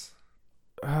also,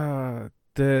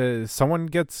 someone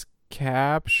gets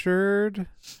captured.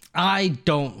 I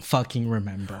don't fucking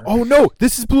remember. Oh no,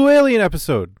 this is Blue Alien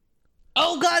episode.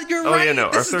 Oh god, you're right. Oh yeah,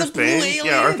 no, this Arthur's is the Blue Bane. Aliens.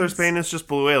 Yeah, Arthur's Bane is just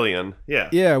Blue Alien. Yeah.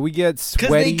 Yeah, we get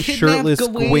sweaty, shirtless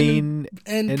Gawain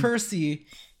and Percy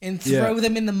and throw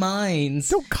them in the mines.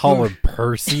 Don't call him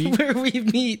Percy. Where we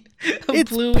meet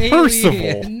It's Blue Percival.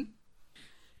 Alien.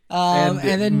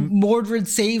 And then Mordred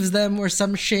saves them or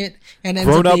some shit and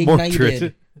ends Grown up up being Mordred.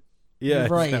 knighted. Yeah,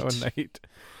 Right. that one night.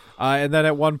 And then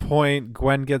at one point,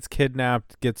 Gwen gets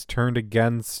kidnapped, gets turned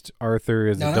against Arthur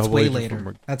as a No, that's double way agent later.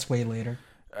 from- That's way later.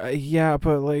 Yeah,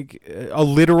 but like a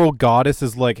literal goddess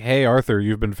is like, "Hey, Arthur,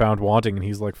 you've been found wanting," and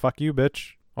he's like, "Fuck you,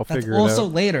 bitch. I'll That's figure it also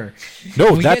out." later.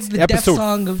 No, we that's get the episode death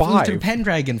song of 5. Uther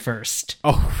Pendragon first.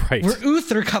 Oh, right. Where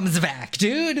Uther comes back,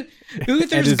 dude.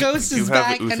 Uther's his- ghost is You have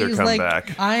back, and Uther he's come like,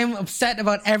 back. I'm upset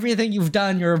about everything you've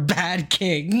done. You're a bad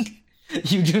king.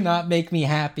 You do not make me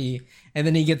happy. And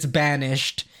then he gets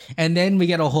banished. And then we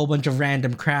get a whole bunch of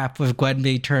random crap with Gwen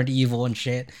being turned evil and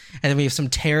shit. And then we have some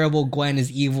terrible Gwen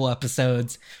is evil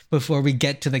episodes before we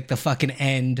get to like the fucking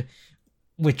end,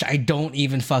 which I don't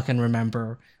even fucking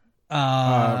remember.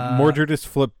 Mordred is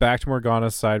flipped back to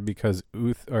Morgana's side because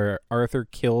Arthur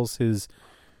kills his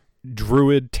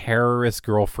druid terrorist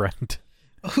girlfriend.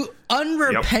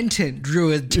 Unrepentant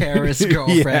druid terrorist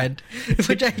girlfriend,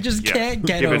 which I just can't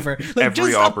get Given over. Like,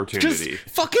 every opportunity. just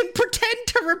fucking pretend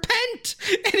to repent,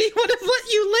 and he would have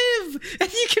let you live,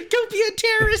 and you could go be a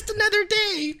terrorist another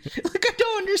day. Like, I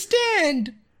don't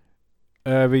understand.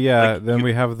 But yeah, then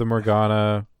we have the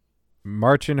Morgana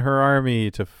marching her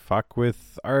army to fuck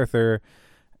with Arthur,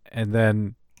 and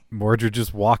then Mordred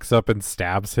just walks up and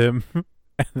stabs him,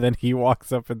 and then he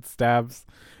walks up and stabs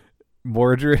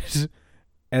Mordred.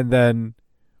 and then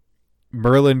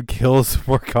Merlin kills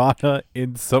Morgana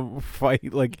in some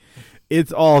fight. Like,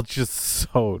 it's all just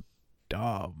so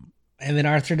dumb. And then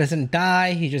Arthur doesn't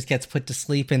die. He just gets put to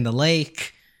sleep in the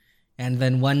lake. And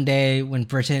then one day when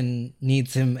Britain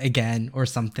needs him again or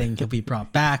something, he'll be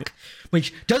brought back.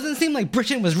 Which doesn't seem like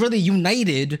Britain was really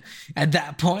united at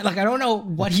that point. Like, I don't know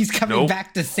what he's coming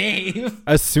back to save.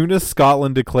 As soon as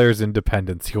Scotland declares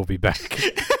independence, he'll be back.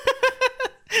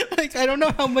 Like, I don't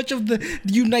know how much of the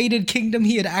United Kingdom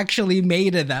he had actually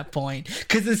made at that point.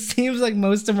 Because it seems like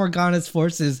most of Morgana's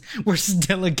forces were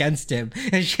still against him.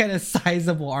 And she had a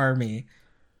sizable army.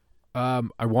 I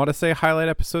want to say highlight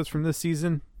episodes from this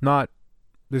season.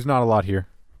 There's not a lot here.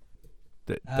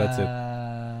 That's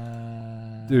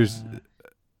it. There's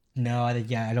no,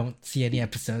 I don't see any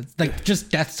episodes. Like, just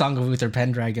Death Song of Uther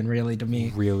Pendragon, really, to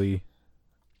me. Really.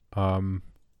 All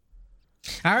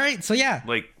right, so yeah,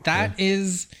 like that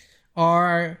is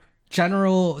our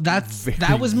general. That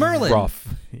was Merlin.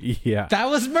 Rough. Yeah, that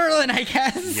was Merlin, I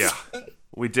guess. Yeah,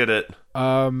 we did it.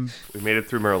 We made it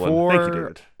through Merlin. For Thank you,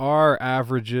 David. Our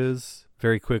averages,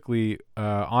 very quickly,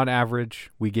 on average,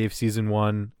 we gave season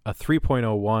 1 a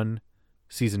 3.01,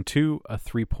 season 2 a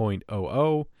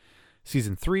 3.00,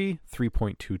 season 3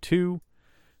 3.22,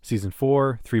 season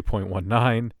 4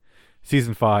 3.19,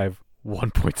 season 5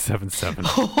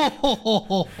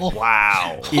 1.77.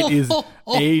 Wow. It is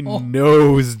a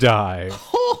nosedive.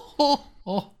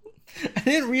 I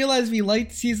didn't realize we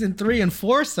liked season 3 and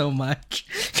 4 so much.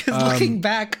 Because looking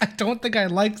back, I don't think I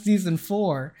liked season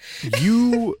 4.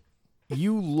 You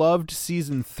loved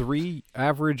season 3,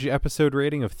 average episode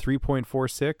rating of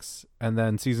 3.46, and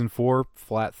then season 4,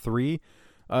 flat 3.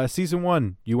 Season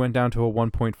 1, you went down to a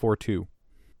 1.42.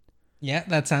 Yeah,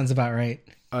 that sounds about right.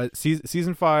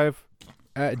 Season 5,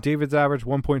 David's average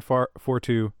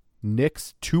 1.42,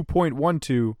 Nick's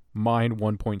 2.12, mine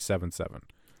 1.77.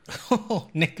 Oh,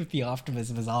 Nick with the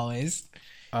optimism as always.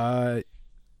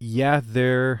 Yeah,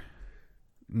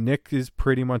 Nick is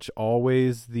pretty much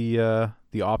always the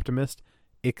optimist,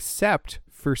 except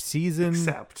for season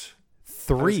 3. I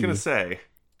was gonna say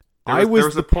there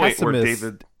was the point pessimist where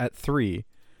David at 3.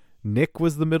 Nick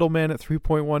was the middleman at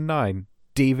 3.19.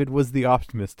 David was the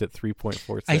optimist at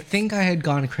 3.46. I think I had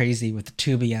gone crazy with the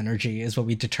Tubi energy, is what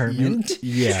we determined.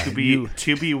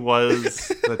 Tubi was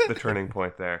the turning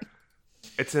point there.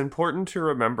 It's important to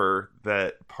remember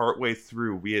that partway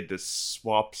through we had to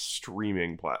swap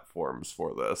streaming platforms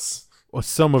for this. Well,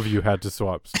 some of you had to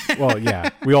swap. Well,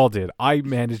 yeah, we all did. I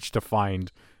managed to find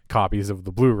copies of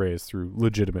the Blu-rays through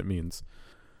legitimate means.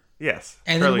 Yes.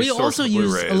 And then we also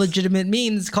use a legitimate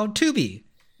means called Tubi.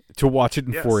 To watch it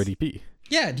in 480p.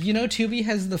 Yeah, do you know Tubi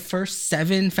has the first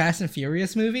 7 Fast and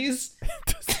Furious movies?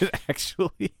 Does it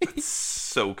actually? It's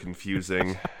so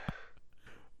confusing.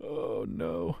 Oh,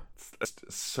 no. It's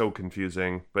so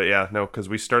confusing. But yeah, no, because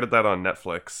we started that on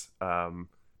Netflix.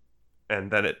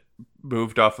 And then it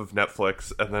moved off of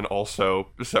Netflix. And then also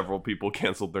several people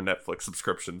canceled their Netflix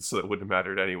subscriptions, so it wouldn't have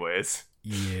mattered anyways.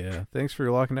 Yeah. Thanks for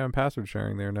locking down password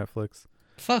sharing there, Netflix.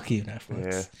 Fuck you,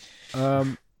 Netflix.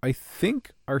 Yeah. I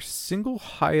think our single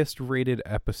highest rated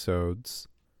episodes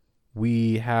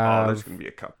we have. Oh, there's going to be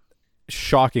a couple.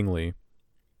 Shockingly,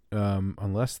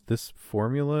 unless this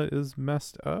formula is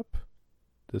messed up.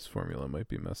 This formula might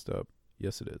be messed up.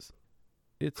 Yes, it is.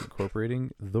 It's incorporating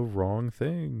the wrong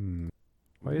thing.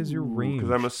 Why is your range?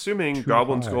 Because I'm assuming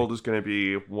Goblin's Gold is going to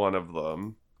be one of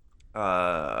them.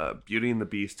 Beauty and the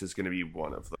Beast is going to be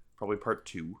one of them. Probably part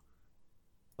 2.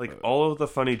 Like, all of the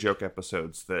funny joke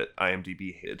episodes that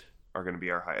IMDb hid are going to be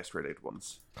our highest rated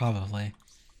ones. Probably.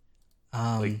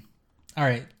 All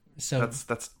right. So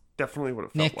that's definitely what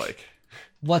it Nick, felt like.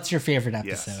 What's your favorite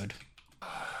episode?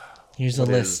 Yes. Here's a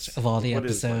list of all the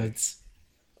episodes.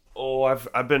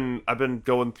 I've been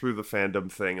going through the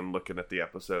fandom thing and looking at the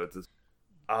episodes.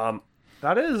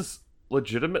 That is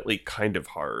legitimately kind of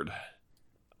hard.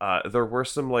 There were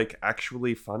some like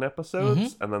actually fun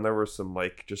episodes, and then there were some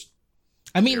like just.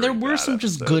 I mean, there were some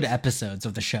just good episodes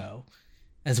of the show,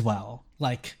 as well.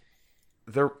 Like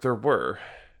there were,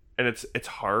 and it's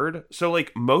hard. So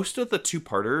like most of the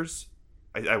 2-parters,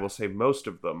 I will say most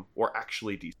of them were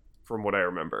actually decent from what I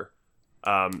remember.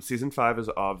 Season 5 is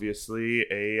obviously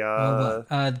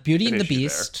a Beauty and the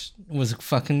Beast was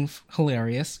fucking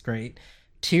hilarious, great.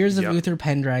 Tears of Uther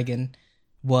Pendragon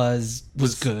was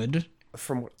good.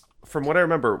 From what I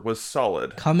remember, was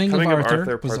solid. Coming of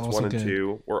Arthur parts was also 1 and good.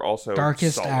 2 were also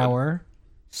Darkest solid. Hour,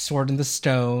 Sword in the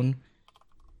Stone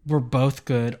were both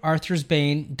good. Arthur's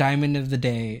Bane, Diamond of the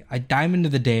Day. Diamond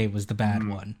of the Day was the bad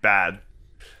one. Bad.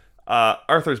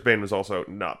 Arthur's Bane was also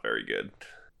not very good.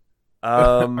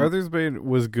 Arthur's Bane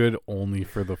was good only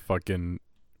for the fucking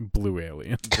Blue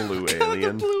alien. Blue God,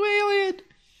 alien. the blue alien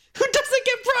who doesn't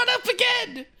get brought up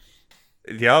again.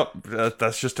 Yep,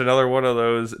 that's just another one of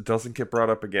those. It doesn't get brought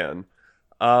up again.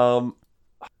 So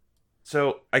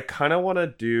I kind of want to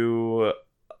do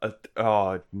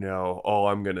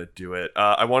I'm gonna do it.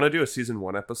 I want to do a season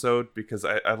 1 episode because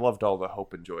I loved all the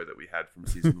hope and joy that we had from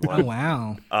season 1. Oh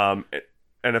wow.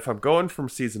 And if I'm going from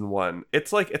season 1,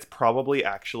 it's probably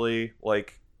actually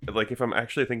like if I'm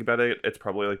actually thinking about it, it's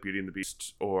probably like Beauty and the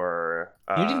Beast or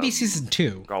Beauty and the Beast season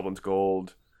 2. Goblin's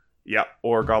Gold. Yeah,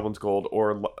 or Goblin's Gold,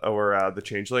 or The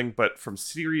Changeling. But from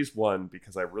series 1,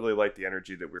 because I really like the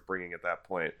energy that we're bringing at that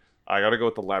point, I gotta go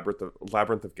with the Labyrinth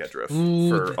of Gedrif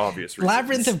for obvious reasons.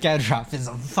 Labyrinth of Gedrif is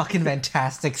a fucking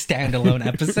fantastic standalone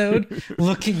episode.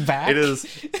 Looking back, it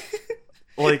is.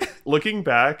 Like looking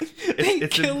back,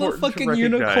 it's kill a important fucking to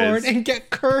recognize. unicorn and get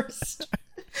cursed.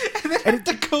 And then have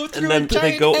to go through And then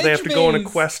they have to go on a maze.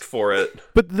 quest for it.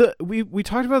 But we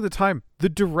talked about the time. The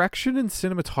direction and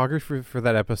cinematography for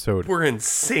that episode We're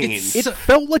insane. it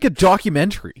felt like a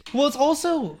documentary. Well, it's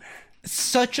also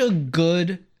such a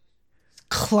good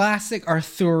classic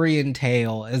Arthurian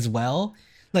tale as well.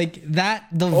 Like that,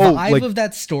 the vibe of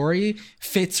that story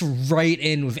fits right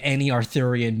in with any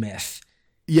Arthurian myth.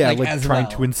 Yeah, like as trying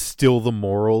well. to instill the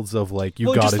morals of like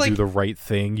you got to do the right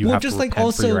thing. You have to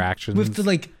repent for your actions. With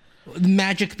the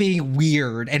magic being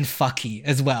weird and fucky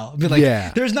as well. But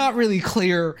there's not really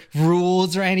clear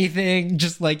rules or anything.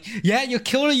 Just you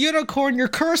killed a unicorn, you're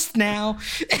cursed now.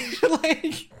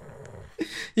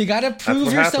 You gotta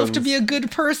prove yourself to be a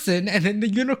good person, and then the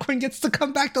unicorn gets to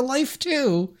come back to life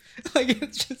too.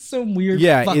 It's just some weird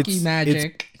fucky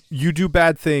magic. You do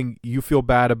bad thing, you feel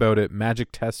bad about it,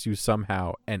 magic tests you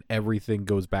somehow, and everything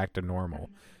goes back to normal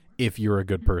if you're a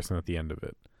good person at the end of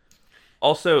it.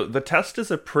 Also, the test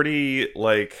is a pretty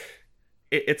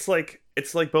it's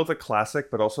both a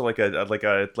classic, but also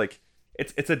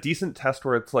it's a decent test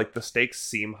where it's like the stakes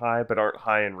seem high but aren't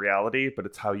high in reality, but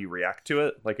it's how you react to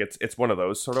it. Like it's one of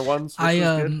those sort of ones. Which is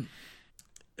good.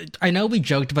 I know we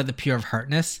joked about the Pure of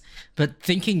Heartness, but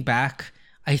thinking back,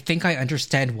 I think I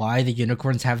understand why the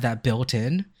unicorns have that built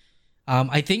in.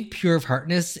 I think Pure of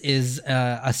Heartness is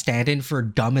a stand-in for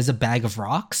dumb as a bag of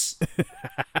rocks.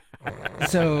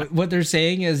 So what they're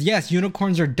saying is, yes,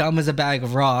 unicorns are dumb as a bag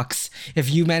of rocks.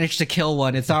 If you manage to kill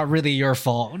one, it's not really your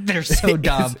fault. They're so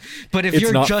dumb. But if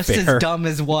you're just fair. as dumb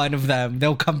as one of them,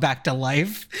 they'll come back to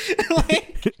life.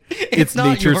 It's not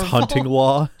nature's your hunting fault.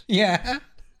 law. Yeah.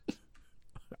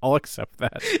 I'll accept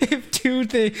that. If two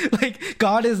things,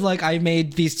 God is I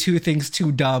made these two things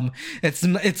too dumb.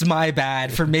 It's my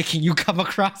bad for making you come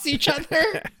across each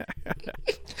other.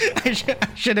 I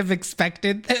should have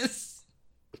expected this.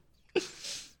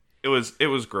 It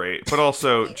was great, but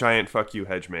also giant fuck you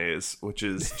hedge maze, which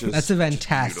is just that's a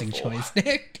fantastic beautiful. choice,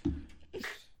 Nick.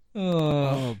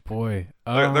 Oh boy,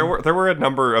 there were a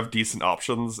number of decent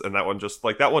options, and that one just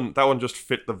that one just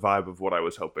fit the vibe of what I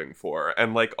was hoping for,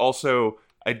 and also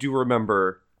I do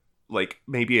remember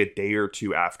maybe a day or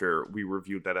two after we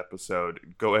reviewed that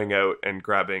episode, going out and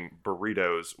grabbing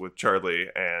burritos with Charlie,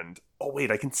 and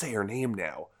I can say her name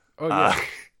now. Oh yeah.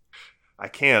 I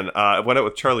can. I went out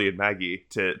with Charlie and Maggie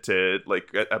to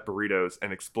at burritos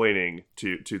and explaining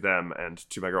to them and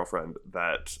to my girlfriend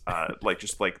that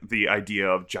the idea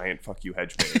of giant fuck you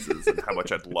hedge mazes and how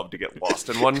much I'd love to get lost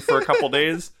in one for a couple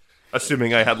days,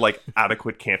 assuming I had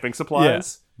adequate camping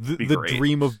supplies. Yeah. The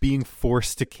dream of being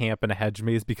forced to camp in a hedge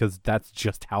maze because that's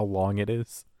just how long it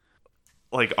is.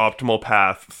 Optimal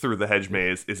path through the hedge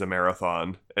maze is a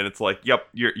marathon, and it's yep,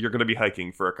 you're gonna be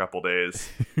hiking for a couple days.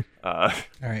 All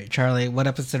right, Charlie, what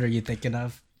episode are you thinking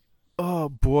of? Oh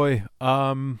boy.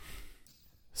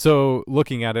 So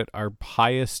looking at it, our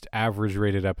highest average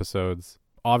rated episodes,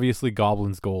 obviously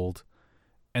Goblin's Gold,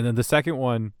 and then the second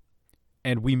one,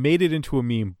 and we made it into a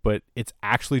meme, but it's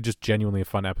actually just genuinely a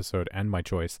fun episode, and my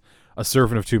choice, A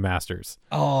Servant of Two Masters.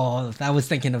 Oh, I was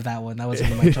thinking of that one. That was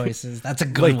one of my choices. That's a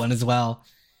good one as well.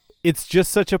 It's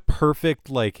just such a perfect,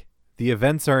 the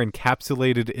events are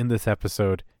encapsulated in this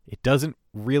episode. It doesn't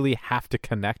really have to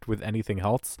connect with anything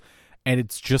else, and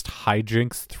it's just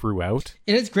hijinks throughout.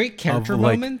 It has great character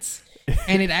moments.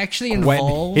 And it actually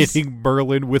involves hitting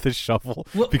Merlin with a shovel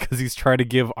because he's trying to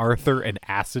give Arthur an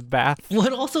acid bath. Well,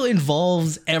 it also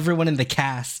involves everyone in the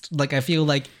cast. I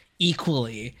feel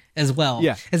equally as well.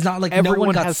 Yeah, it's not everyone no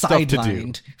one got has stuff to do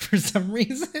sidelined for some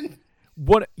reason.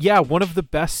 One of the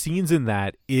best scenes in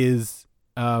that is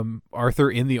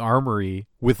Arthur in the armory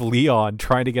with Leon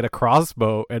trying to get a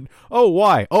crossbow, and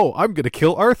why? I'm gonna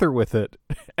kill Arthur with it,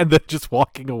 and then just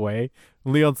walking away.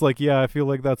 Leon's like, yeah, I feel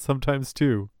like that sometimes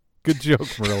too. Good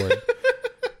joke, Merlin.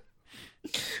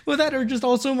 Well, that or just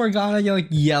also Morgana like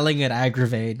yelling at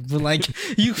Aggravate, but like,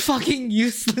 you fucking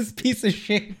useless piece of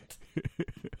shit.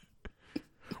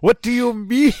 What do you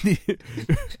mean?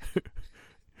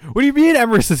 What do you mean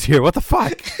Emerus is here? What the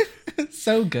fuck?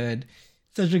 So good.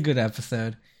 Such a good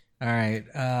episode. All right.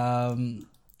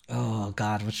 Oh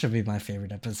God, what should be my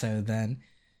favorite episode then?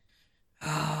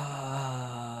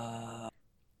 I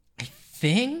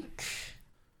think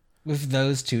with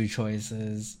those two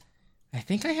choices, I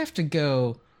think I have to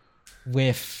go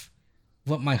with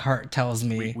what my heart tells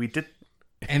me. We did,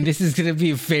 and this is gonna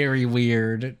be very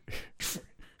weird.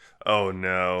 Oh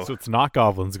no! So it's not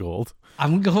Goblin's Gold.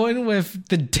 I'm going with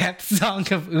the Depth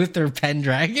Song of Uther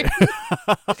Pendragon.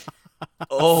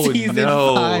 Oh Season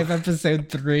no! 5, episode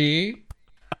 3.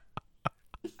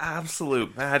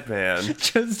 Absolute madman.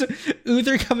 Just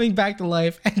Uther coming back to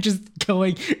life and just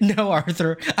going, "No,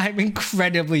 Arthur, I'm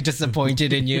incredibly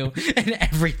disappointed in you and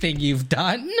everything you've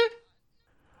done."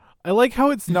 I like how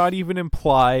it's not even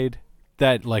implied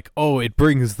that, like, oh, it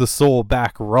brings the soul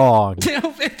back wrong.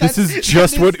 No, this is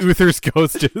just what Uther's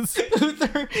ghost is.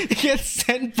 Uther gets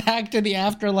sent back to the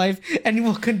afterlife and he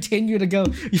will continue to go,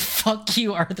 "Fuck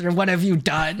you, Arthur, what have you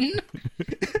done?"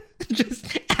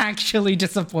 Just actually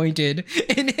disappointed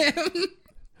in him.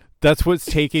 That's what's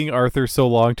taking Arthur so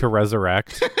long to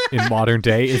resurrect in modern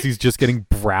day, is he's just getting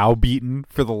browbeaten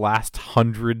for the last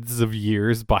hundreds of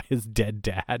years by his dead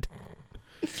dad.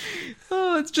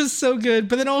 Oh, it's just so good.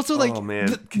 But then also, like,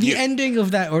 the ending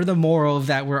of that, or the moral of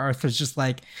that, where Arthur's just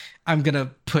like, "I'm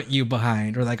gonna put you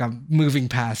behind," or like, "I'm moving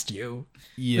past you."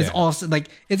 Yeah.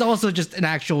 It's also just an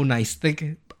actual nice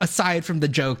thing. Aside from the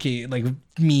jokey, like,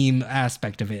 meme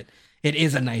aspect of it, it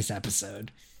is a nice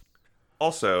episode.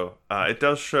 Also, it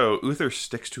does show Uther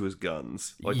sticks to his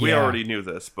guns. Like, we already knew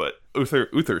this, but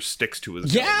Uther sticks to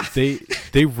his guns.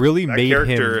 They really made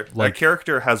him... That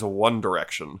character has a one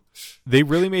direction. They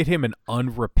really made him an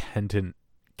unrepentant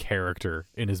character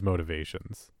in his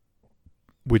motivations,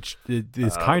 which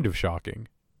is kind of shocking.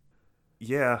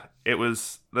 Yeah, it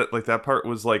was... that part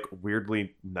was, like,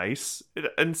 weirdly nice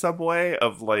in some way,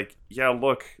 of, like, yeah,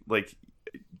 look, like...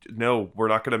 No, we're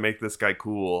not going to make this guy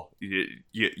cool. You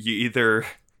either,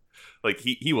 like,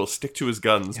 he will stick to his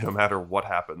guns no matter what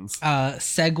happens.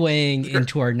 Segueing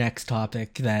into our next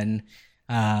topic, then,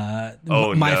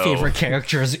 my favorite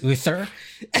character is Uther.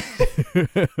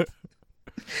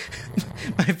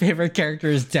 My favorite character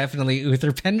is definitely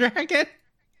Uther Pendragon.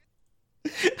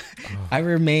 I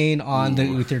remain on the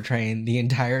Uther train the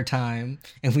entire time,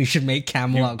 and we should make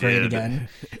Camelot great again.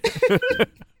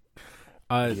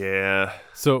 Yeah.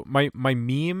 So my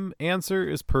meme answer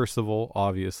is Percival,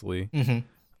 obviously.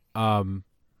 Mm-hmm.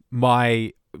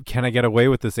 My can I get away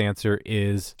with this answer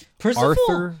is Percival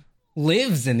Arthur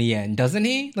lives in the end, doesn't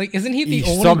he? Like, isn't he the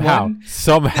only one?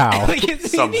 Somehow. Like,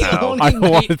 isn't he the only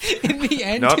knight in the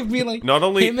end to be like, not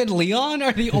only him and Leon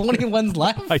are the only ones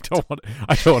left? I don't want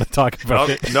to talk about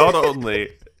it.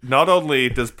 Not only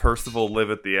does Percival live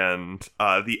at the end,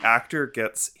 the actor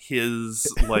gets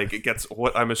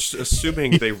what I'm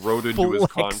assuming they wrote into his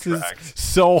contract.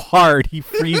 So hard, he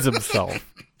frees himself.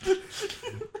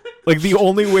 Like, the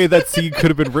only way that scene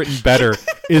could have been written better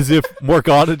is if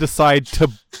Morgana decided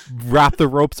to wrap the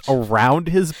ropes around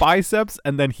his biceps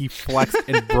and then he flexed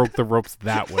and broke the ropes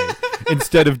that way,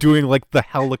 instead of doing, like, the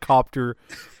helicopter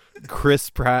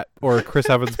Chris Pratt or Chris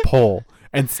Evans pull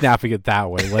and snapping it that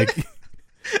way. Like...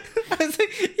 I was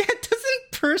like, yeah,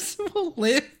 doesn't Percival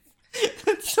live?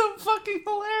 That's so fucking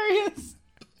hilarious.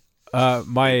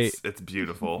 It's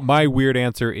beautiful. My weird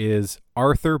answer is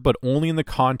Arthur, but only in the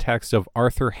context of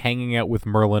Arthur hanging out with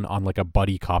Merlin on, like, a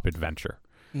buddy cop adventure.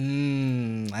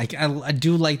 I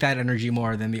do like that energy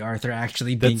more than the Arthur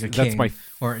actually being a king. That's my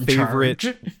or in favorite.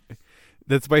 Charge.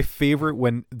 That's my favorite,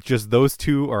 when just those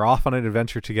two are off on an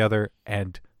adventure together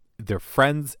and they're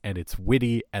friends and it's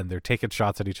witty and they're taking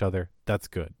shots at each other. That's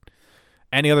good.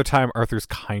 Any other time, Arthur's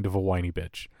kind of a whiny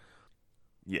bitch.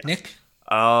 Yes. Nick?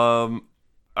 All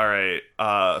right.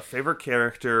 Favorite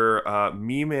character,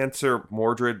 meme answer,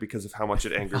 Mordred, because of how much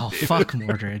it angered David. Fuck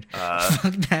Mordred.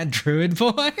 Fuck that druid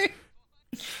boy.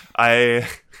 I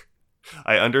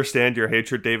understand your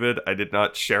hatred, David. I did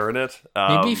not share in it.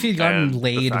 Maybe if he'd gotten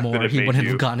laid more, he wouldn't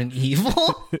have gotten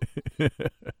evil.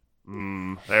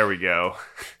 There we go.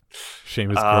 Shame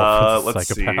his girlfriend's a let's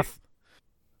psychopath. See.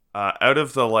 Out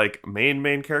of the, like,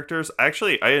 main characters, I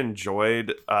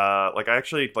enjoyed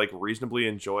reasonably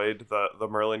enjoyed the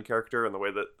Merlin character and the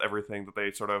way that everything that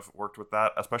they sort of worked with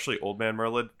that, especially Old Man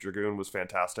Merlin. Dragoon was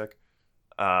fantastic.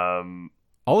 I'll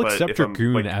accept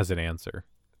Dragoon as an answer.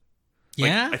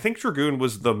 Yeah, I think Dragoon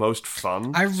was the most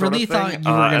fun. I really thought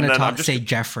you were going to say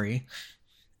Jeffrey.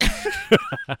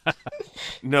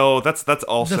 No, that's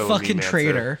also the fucking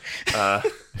traitor.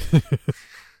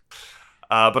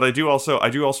 But I do also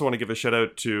want to give a shout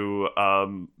out to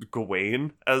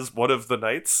Gawain as one of the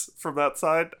knights from that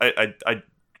side. I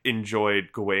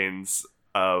enjoyed Gawain's.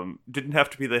 Didn't have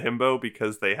to be the himbo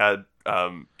because they had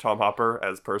Tom Hopper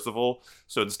as Percival,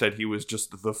 so instead he was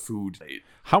just the food knight.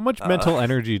 How much mental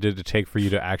energy did it take for you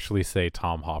to actually say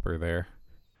Tom Hopper there?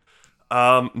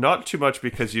 Not too much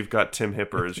because you've got Tim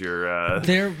Hipper as your.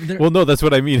 Well, no, that's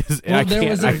what I mean.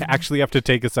 I actually have to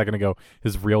take a second to go.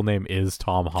 His real name is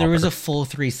Tom Hopper. There was a full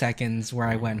 3 seconds where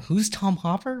I went, "Who's Tom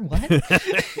Hopper? What?"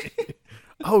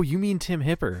 Oh, you mean Tim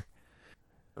Hipper?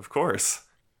 Of course.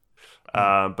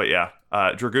 But yeah,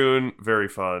 Dragoon, very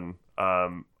fun.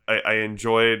 I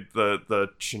enjoyed the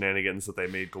shenanigans that they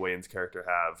made Gawain's character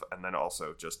have, and then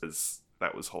also just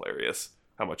that was hilarious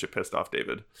how much it pissed off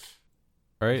David.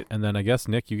 All right, and then I guess,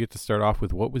 Nick, you get to start off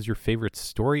with what was your favorite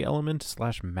story element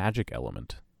 / magic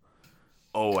element?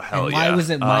 Oh, hell and yeah. Why was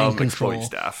it mind control?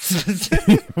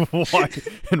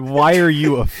 Why are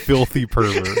you a filthy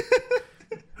pervert?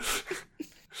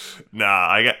 Nah,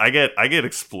 I get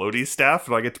explodey staff,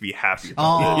 and I get to be happy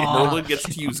about it. Merlin gets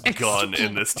to use gun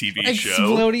in this TV show.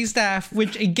 Explodey staff,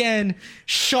 which again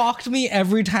shocked me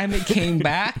every time it came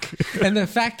back, and the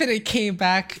fact that it came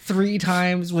back 3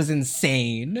 times was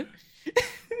insane.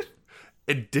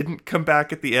 It didn't come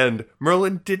back at the end.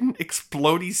 Merlin didn't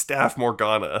explodey staff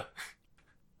Morgana,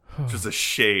 which is a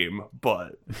shame,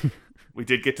 but we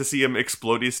did get to see him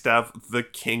explodey staff the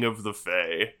King of the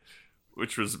Fae,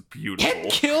 which was beautiful. And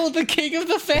kill the King of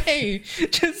the Fae!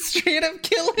 Just straight up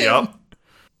kill him!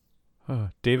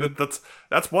 Yep. David? That's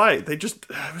why it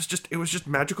was just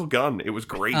magical gun. It was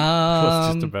great. It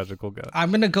was just a magical gun.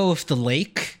 I'm gonna go with the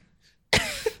lake.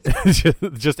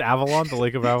 just Avalon, the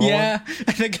Lake of Avalon? Yeah,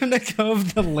 I think I'm gonna go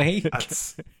with the lake.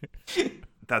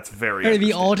 That's very or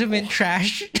the ultimate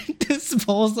trash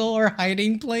disposal or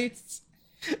hiding place.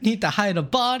 Need to hide a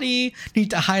body,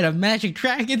 need to hide a magic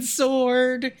dragon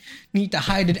sword, need to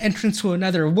hide an entrance to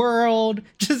another world.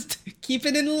 Just keep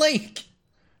it in the lake.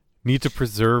 Need to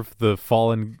preserve the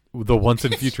once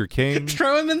and future king.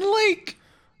 Throw him in the lake.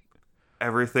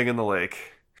 Everything in the lake.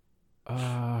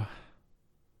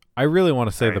 I really want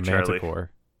to say right, the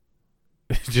Manticore.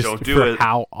 Just don't do it.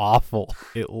 How awful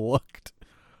it looked.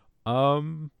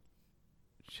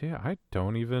 Yeah, I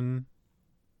don't even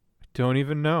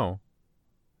know.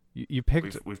 You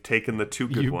picked. We've taken the 2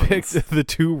 good ones. You picked the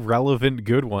 2 relevant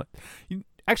good ones.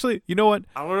 Actually, you know what?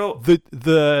 I don't know.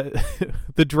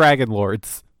 The Dragon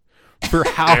Lords. For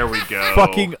how there we go.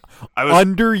 Fucking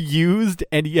underused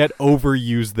and yet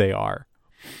overused they are.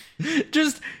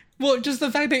 Just the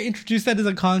fact they introduced that as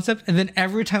a concept, and then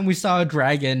every time we saw a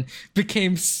dragon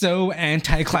became so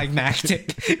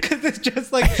anticlimactic because it's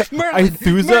just like Merlin,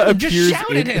 just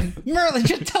shout at him. Merlin,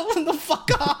 just tell him to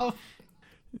fuck off.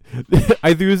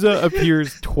 Aithusa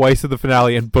appears twice in the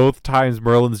finale, and both times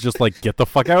Merlin's just like, "Get the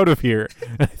fuck out of here."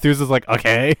 And Aithusa's like,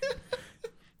 "Okay,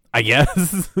 I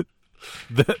guess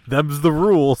them's the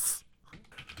rules."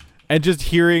 And just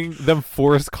hearing them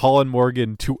force Colin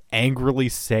Morgan to angrily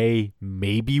say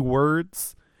maybe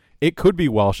words. It could be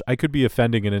Welsh. I could be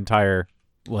offending an entire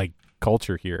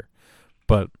culture here,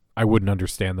 but I wouldn't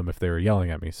understand them if they were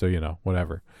yelling at me. So,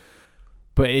 whatever.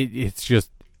 But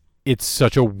it's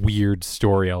such a weird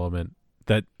story element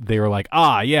that they were like,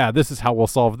 yeah, this is how we'll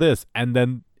solve this. And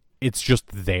then it's just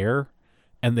there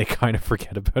and they kind of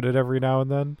forget about it every now and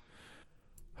then.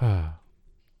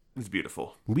 It's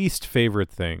beautiful. Least favorite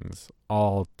things.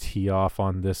 I'll tee off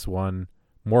on this one.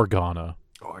 Morgana.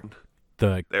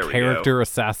 The character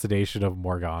assassination of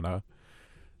Morgana.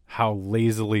 How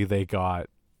lazily they got,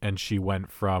 and she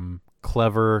went from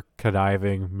clever,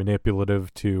 conniving,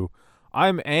 manipulative to,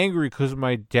 I'm angry because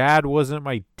my dad wasn't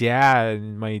my dad,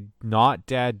 and my not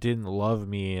dad didn't love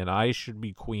me, and I should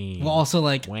be queen. Well, also,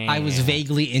 I was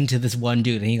vaguely into this one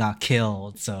dude, and he got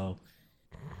killed, so...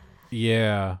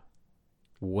 Yeah.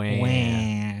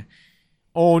 Wah.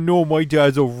 Oh no, my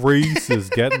dad's a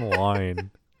racist. Get in line.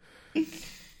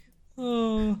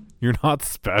 Oh. You're not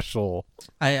special.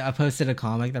 I posted a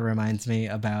comic that reminds me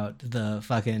about the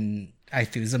fucking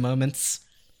Aithusa moments,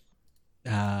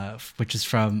 which is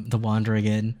from The Wandering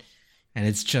Inn, and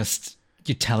it's just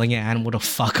you telling an animal to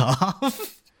fuck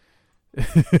off.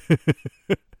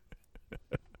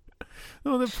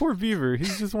 Oh, that poor beaver. He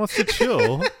just wants to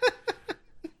chill.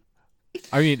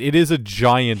 I mean, it is a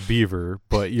giant beaver,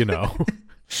 but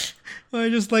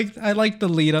I like the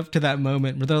lead up to that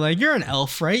moment where they're like, "You're an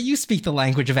elf, right? You speak the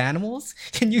language of animals.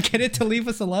 Can you get it to leave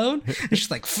us alone?" And she's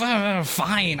like,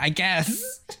 "Fine, I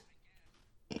guess."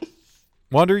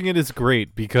 Wandering In is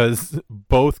great because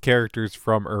both characters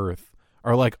from Earth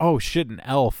are like, oh shit, an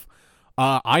elf.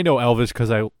 I know Elvish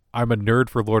because I'm a nerd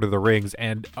for Lord of the Rings,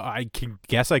 and I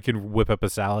can whip up a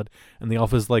salad. And the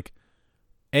elf is like,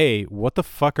 A, what the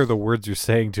fuck are the words you're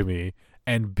saying to me?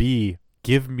 And B,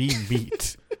 give me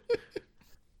meat.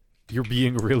 You're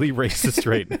being really racist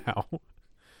right now.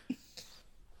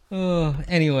 Oh,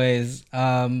 anyways,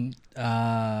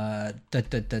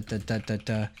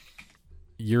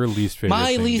 Your least favorite my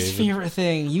thing, least David? favorite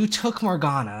thing. You took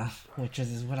Morgana, which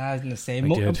is what I was going to say. I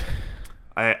did.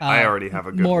 I already have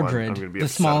a good Mordred, one. I'm gonna be the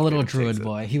upset small if little David takes druid it.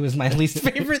 boy. He was my least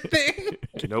favorite thing.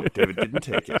 Nope, David didn't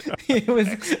take it. It was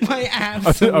my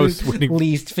was absolute waiting.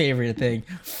 least favorite thing.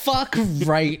 Fuck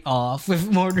right off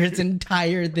with Mordred's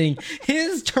entire thing.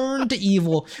 His turn to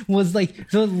evil was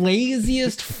like the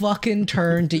laziest fucking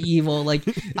turn to evil. Like,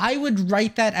 I would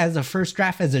write that as a first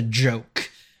draft as a joke.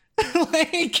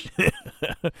 Like,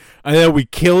 And then we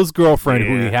kill his girlfriend,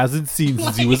 who he Yeah. hasn't seen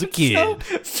since he was a kid. so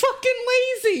fucking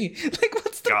lazy. Like,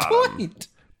 what's the Got him. point?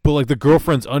 But like the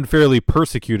girlfriend's unfairly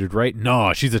persecuted, right?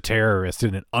 No, she's a terrorist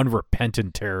and an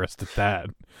unrepentant terrorist at that.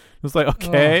 It's like,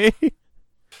 okay.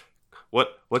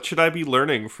 What should I be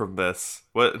learning from this?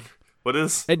 What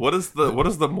is And-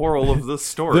 the moral of this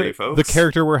story, folks? The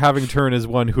character we're having turn is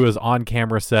one who has on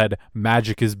camera said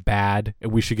magic is bad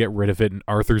and we should get rid of it, and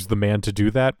Arthur's the man to do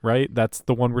that, right? That's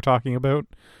the one we're talking about.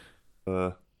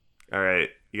 All right,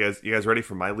 you guys ready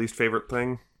for my least favorite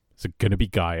thing? Is it gonna be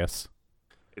Gaius?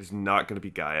 It is not going to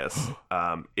be Gaius.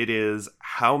 It is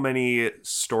how many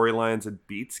storylines and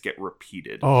beats get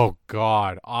repeated. Oh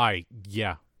God,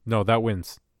 no, that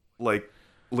wins. Like,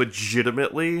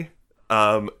 legitimately,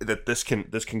 that this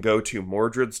can go to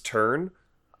Mordred's turn.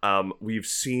 We've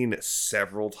seen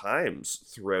several times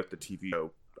throughout the TV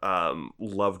show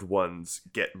loved ones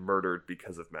get murdered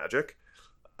because of magic.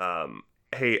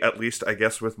 Hey, at least I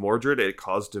guess with Mordred, it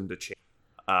caused him to change.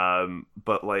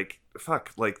 But like,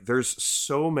 fuck, like there's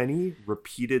so many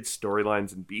repeated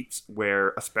storylines and beats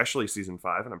where, especially season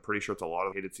 5, and I'm pretty sure it's a lot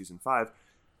of hated season 5,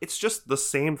 it's just the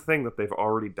same thing that they've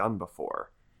already done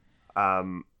before.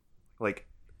 Like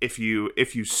if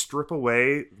you strip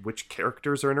away which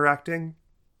characters are interacting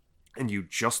and you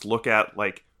just look at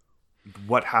like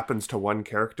what happens to one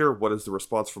character, what is the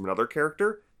response from another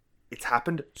character, it's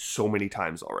happened so many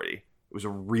times already. It was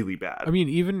really bad. I mean,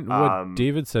 even what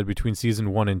David said between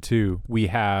season 1 and 2, we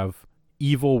have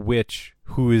evil witch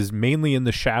who is mainly in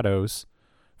the shadows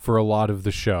for a lot of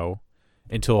the show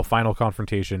until a final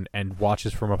confrontation and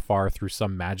watches from afar through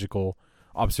some magical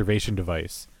observation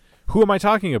device. Who am I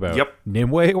talking about? Yep.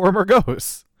 Nimue or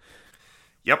Morgause?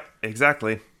 Yep,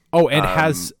 exactly. Oh, and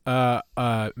has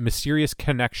a mysterious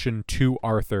connection to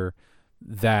Arthur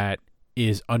that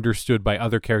is understood by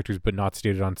other characters but not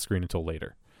stated on screen until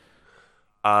later.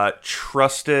 A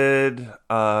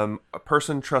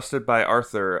person trusted by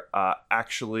Arthur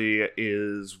actually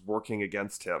is working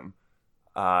against him,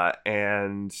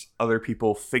 and other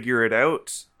people figure it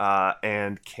out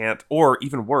and can't, or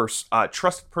even worse,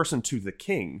 trusted person to the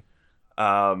king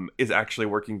is actually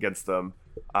working against them.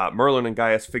 Merlin and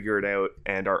Gaius figure it out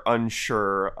and are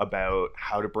unsure about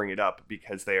how to bring it up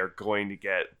because they are going to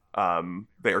get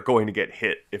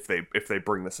hit if they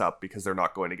bring this up because they're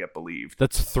not going to get believed.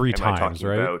 That's 3 Am I times, talking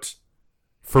right? about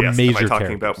For yes, major am I talking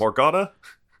characters. about Morgana?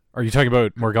 Are you talking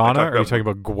about Morgana? talking Are you about- talking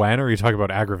about Gwen? Or are you talking about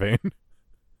Agravain?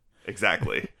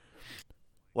 Exactly.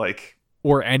 Like,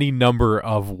 Or any number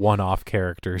of one-off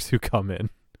characters who come in.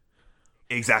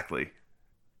 exactly.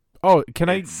 Oh, can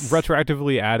It's- I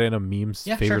retroactively add in a meme's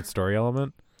Yeah, favorite sure. story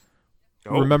element?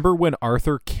 Oh, Remember when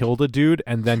Arthur killed a dude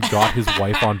and then got his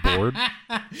wife on board?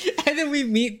 And then we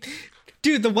meet.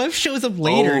 Dude, the wife shows up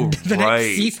later Oh, the next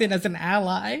right. season as an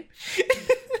ally.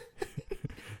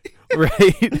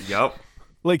 Right? Yep.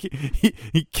 Like,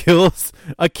 he kills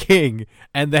a king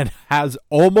and then has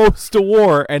almost a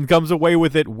war and comes away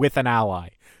with it with an ally.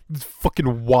 It's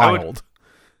fucking wild.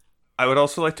 I would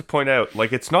also like to point out,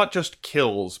 like, it's not just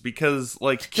kills, because,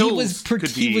 like, kills could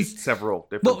be several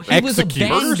different Well, things. he was a Execution.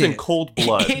 bandit. Murders in cold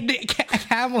blood. In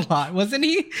Camelot, wasn't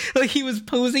he? Like, he was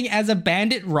posing as a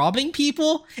bandit robbing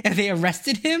people, and they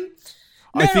arrested him.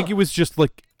 I think it was just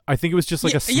like a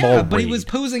small yeah, but he raid. was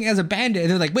posing as a bandit,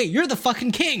 and they're like, "Wait, you're the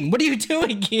fucking king. What are you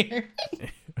doing here?"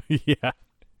 Yeah.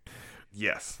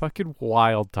 Yes. Fucking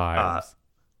wild times.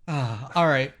 All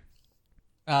right.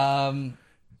 The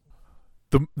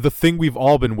thing we've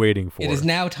all been waiting for. It is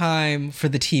now time for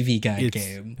the TV guide It's-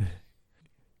 game.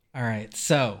 All right,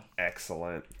 so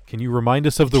Excellent. Can you remind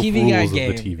us of the TV rules guide of the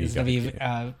game TV is guide gonna be,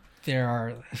 game? there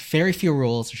are very few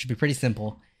rules. It should be pretty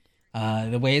simple.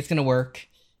 The way it's going to work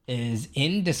is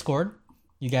in Discord.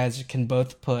 you guys can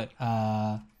both put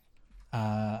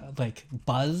like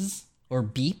buzz or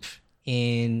beep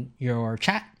in your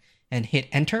chat and hit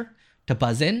enter to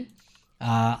buzz in.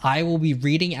 I will be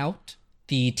reading out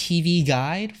the TV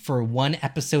guide for one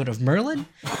episode of Merlin.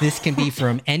 This can be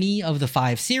from any of the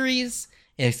 5 series.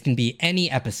 It can be any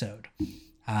episode.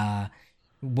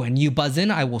 When you buzz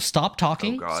in, I will stop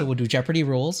talking. So we'll do Jeopardy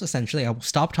rules. Essentially, I will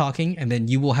stop talking, and then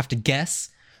you will have to guess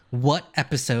what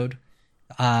episode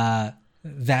that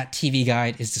TV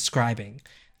guide is describing.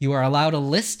 You are allowed a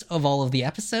list of all of the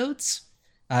episodes.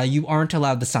 You aren't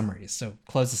allowed the summaries, so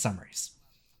close the summaries.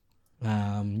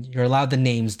 You're allowed the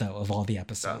names, though, of all the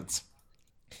episodes.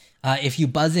 If you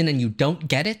buzz in and you don't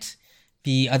get it,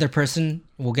 the other person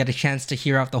will get a chance to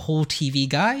hear out the whole TV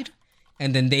guide,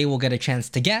 and then they will get a chance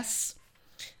to guess.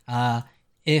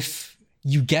 If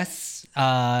you guess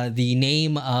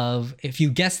if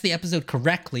you guess the episode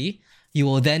correctly, you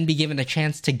will then be given a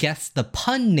chance to guess the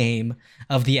pun name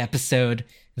of the episode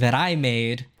that I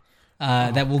made.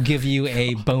 That will give you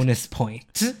a bonus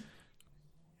point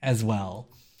as well.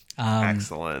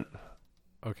 Excellent.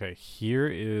 Okay, here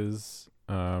is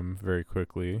very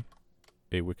quickly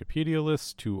a Wikipedia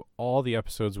list to all the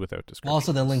episodes without description.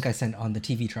 Also, the link I sent on the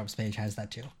TV Tropes page has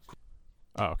that too.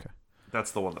 Oh, okay.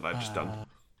 That's the one that I've just done.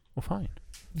 Well, fine.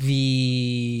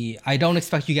 I don't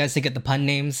expect you guys to get the pun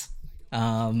names.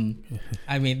 I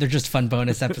mean, they're just fun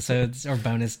bonus episodes or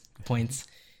bonus points.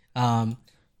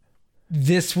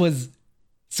 This was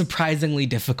surprisingly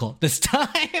difficult this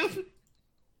time.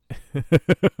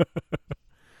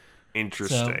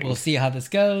 Interesting. So we'll see how this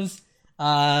goes.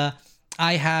 I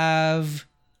have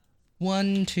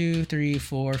 1, 2, 3,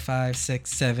 4, 5, 6,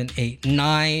 7, 8,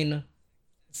 9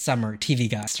 summer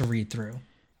TV guides to read through.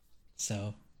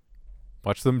 So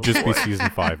watch them just be season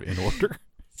 5 in order.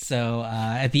 So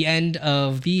at the end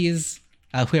of these,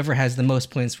 whoever has the most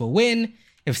points will win.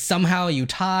 If somehow you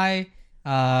tie,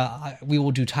 we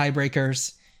will do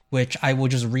tiebreakers, which I will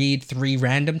just read 3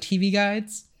 random TV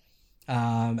guides.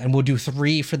 And we'll do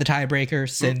 3 for the tiebreaker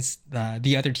since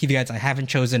the other TV guides I haven't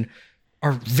chosen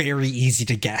are very easy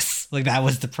to guess. Like, that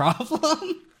was the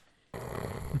problem.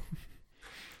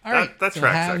 All right, that's so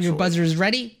right. Have your buzzers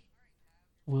ready.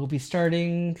 We'll be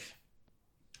starting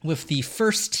with the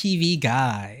first TV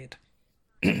guide.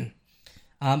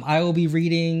 I will be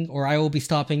reading, or I will be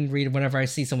stopping reading whenever I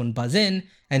see someone buzz in,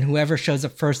 and whoever shows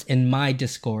up first in my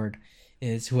Discord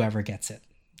is whoever gets it.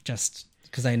 Just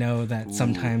because I know that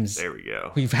sometimes there we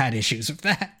go. We've had issues with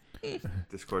that.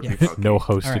 Discord Yes. No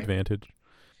host advantage.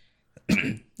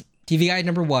 TV guide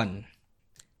number 1.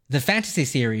 The fantasy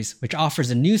series, which offers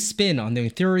a new spin on the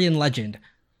Arthurian legend.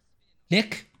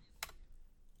 Nick?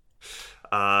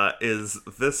 Is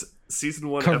this season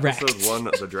 1, Correct. episode 1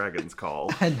 of The Dragon's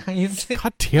Call? A nice,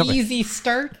 God damn it. easy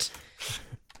start.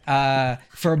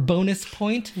 For a bonus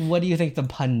point, what do you think the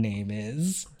pun name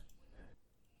is?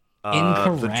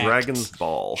 Incorrect. The Dragon's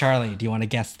Ball. Charlie, do you want to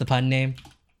guess the pun name?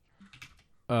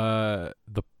 The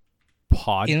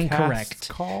podcast Incorrect.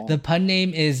 call? The pun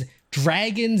name is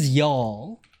Dragon's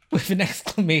Y'all with an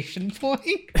exclamation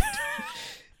point.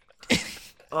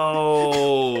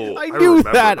 Oh, I knew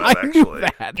that. I knew actually.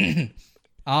 that.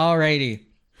 Alrighty.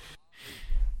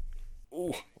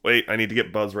 Ooh, wait, I need to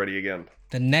get Buzz ready again.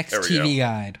 The next There we TV go.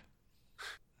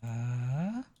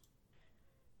 guide.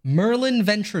 Merlin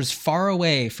ventures far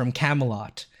away from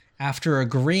Camelot after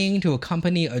agreeing to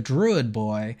accompany a druid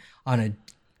boy on a...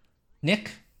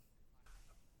 Nick?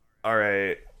 All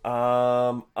right.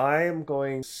 I am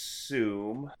going to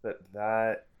assume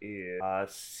that is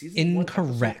season 1, episode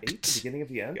Incorrect. 8, the beginning of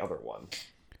the end. The other one.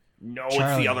 No,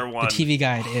 Charlie, it's the other one. The TV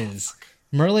guide is...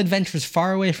 Merlin ventures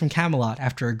far away from Camelot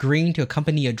after agreeing to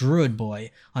accompany a druid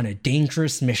boy on a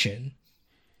dangerous mission.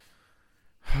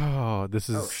 Oh, this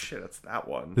is... Oh shit, it's that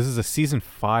one. This is a season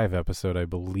 5 episode, I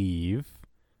believe.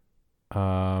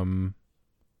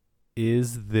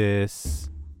 Is this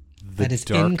the That is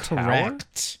Dark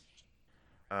incorrect.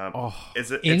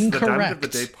 Is it? It's Incorrect. the Diamond of the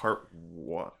Day Part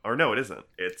 1. Or no, it isn't.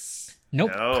 It's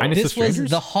Nope. No. Kindness to This was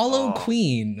Strangers? the Hollow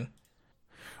Queen.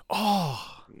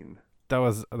 Oh, I mean, that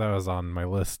was on my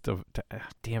list of...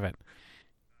 damn it.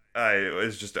 it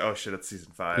was just shit, it's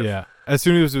season 5. Yeah. As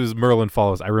soon as it was Merlin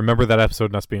Follows, I remember that episode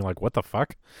and us being like, what the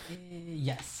fuck?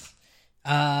 Yes.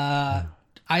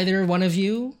 Either one of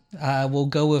you will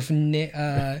go with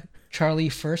Charlie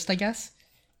first, I guess.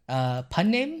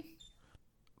 Pun name?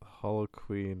 Hollow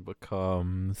Queen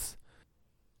becomes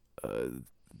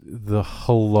the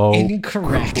Hello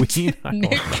Incorrect. Queen. I don't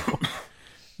Nick. know.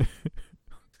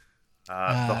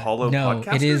 The Hollow No,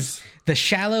 Podcasters? it is the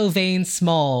shallow vein,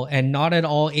 small, and not at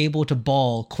all able to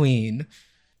ball Queen.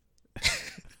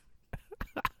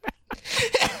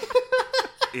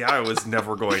 Yeah, I was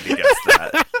never going to guess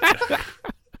that.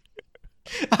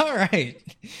 All right.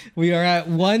 We are at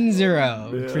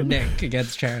 1-0 for Nick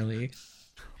against Charlie.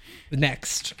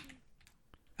 Next.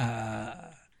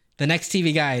 The next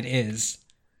TV guide is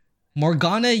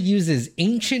Morgana uses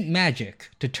ancient magic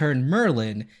to turn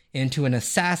Merlin into an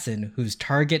assassin whose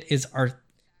target is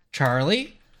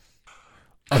Charlie?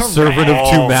 A servant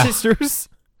of two masters?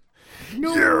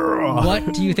 No.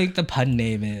 What do you think the pun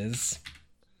name is?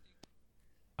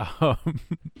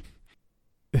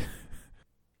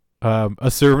 A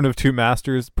servant of two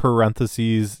masters,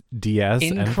 parentheses, DS,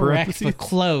 Incorrect, and parentheses. but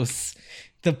close.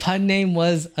 The pun name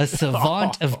was a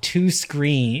savant of two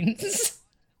screens.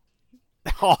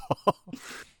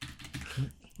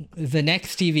 The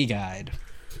next TV guide.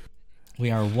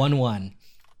 We are 1-1.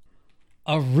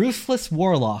 A ruthless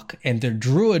warlock and their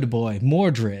druid boy,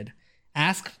 Mordred,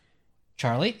 ask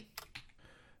Charlie?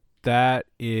 That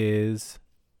is...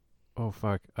 Oh,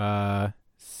 fuck.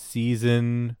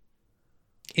 Season...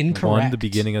 Incorrect. 1, the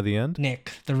beginning of the end?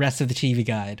 Nick, the rest of the TV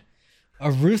guide.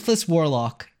 A ruthless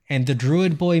warlock and the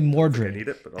druid boy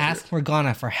Mordred ask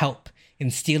Morgana for help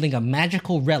in stealing a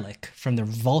magical relic from the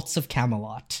vaults of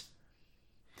Camelot.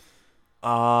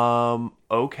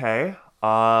 Okay.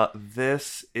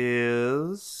 This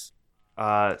is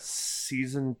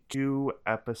season 2,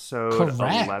 episode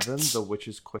Correct. 11, The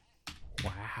Witch's Quick.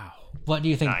 Wow. What do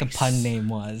you think the Nice. pun name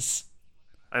was?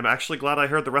 I'm actually glad I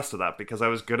heard the rest of that because I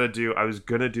was gonna do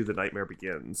The Nightmare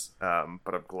Begins, but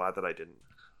I'm glad that I didn't.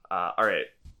 All right,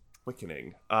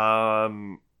 Quickening.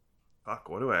 Fuck,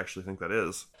 what do I actually think that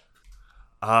is?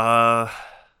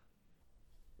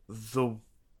 The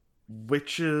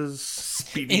witches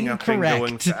speeding up and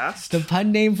going Incorrect. fast. The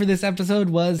pun name for this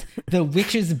episode was The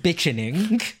Witch's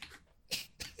Bitchening.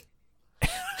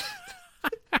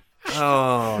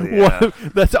 Oh yeah.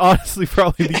 That's honestly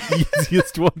probably the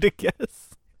easiest one to guess.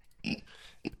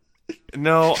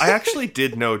 No, I actually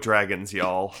did know dragons,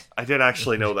 y'all. I did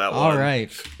actually know that one. All right.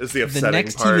 Is the The upsetting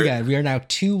next part. TV guide. We are now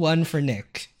 2-1 for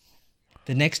Nick.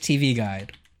 The next TV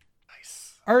guide.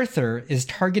 Nice. Arthur is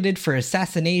targeted for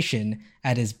assassination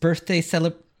at his birthday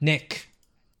Nick.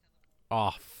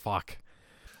 Oh, fuck.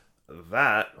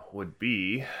 That would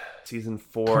be season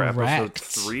 4, episode Correct.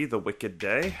 3, The Wicked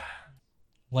Day.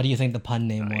 What do you think the pun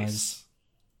name was? Nice.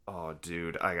 Oh,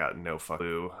 dude, I got no fuck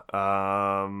clue.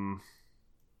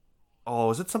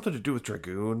 Oh, is it something to do with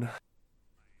Dragoon?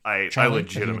 I Charlie,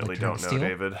 legitimately have you don't know, steal?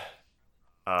 David.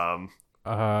 The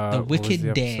What was Wicked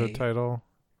the Day. episode title?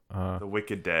 The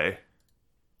Wicked Day.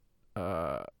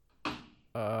 The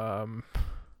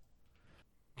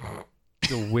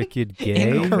Wicked Gay?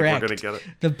 Incorrect. We're gonna get it.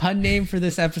 The pun name for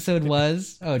this episode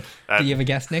was... Oh, do you have a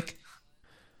guess, Nick?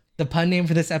 The pun name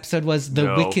for this episode was The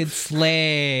No. Wicked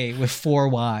Slay with 4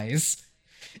 Ys.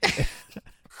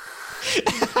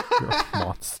 You're a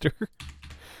monster.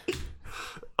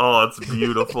 Oh, it's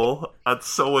beautiful. That's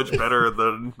so much better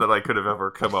than I could have ever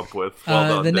come up with. Well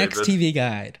done, The David. next TV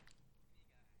guide.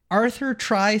 Arthur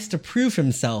tries to prove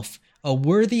himself a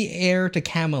worthy heir to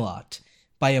Camelot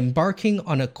by embarking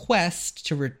on a quest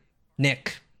to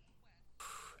Nick.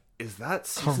 Is that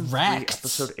season Correct. 3,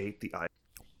 episode 8, The Eye?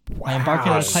 By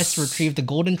embarking on a quest to retrieve the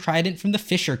golden trident from the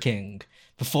Fisher King.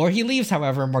 Before he leaves,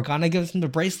 however, Morgana gives him the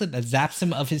bracelet that zaps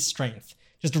him of his strength.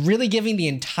 Just really giving the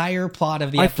entire plot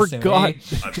of the episode. forgot.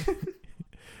 Eh?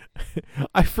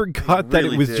 I forgot that it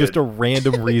really was did. just a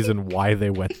random reason why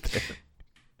they went there.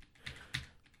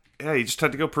 Yeah, he just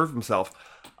had to go prove himself.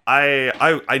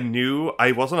 I knew,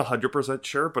 I wasn't 100%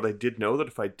 sure, but I did know that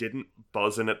if I didn't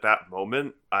buzz in at that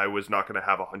moment, I was not going to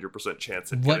have a 100%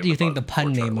 chance. What do you think the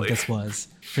pun name of this was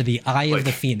for the Eye of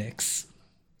the Phoenix?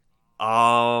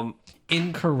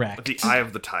 Incorrect. The Eye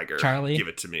of the Tiger. Charlie? Give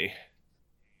it to me.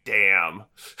 Damn.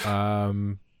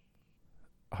 Eye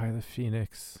of the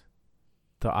Phoenix.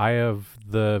 The Eye of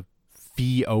the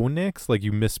Phoenix? Like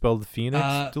you misspelled the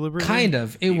Phoenix deliberately? Kind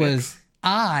of. It was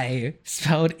I,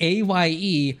 spelled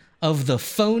A-Y-E, of the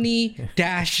phony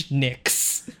dash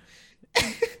Nix.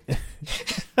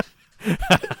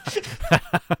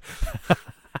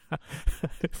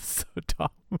 So dumb.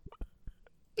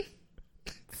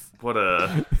 What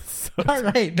a... So All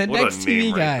right, the What a next name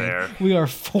TV right guy. there. We are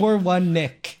 4-1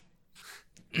 Nick.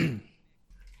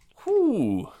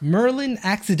 Whew. Merlin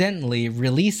accidentally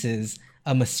releases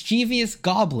a mischievous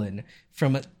goblin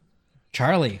from a...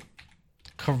 Charlie.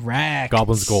 Correct.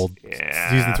 Goblin's Gold.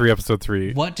 Yeah. Season 3, episode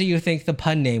 3. What do you think the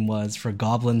pun name was for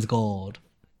Goblin's Gold?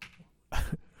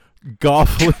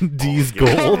 Goblin D's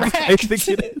Gold, I Correct. think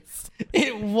it is.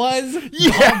 It was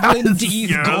Yes! Goblin D's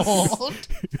Yes! Gold.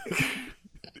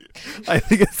 I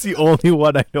think it's the only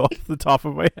one I know off the top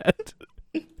of my head.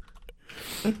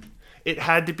 It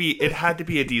had to be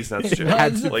a D's nuts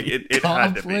joke. Like it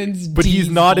had to be. But he's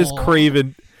not as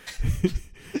craven.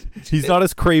 He's not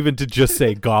as craven to just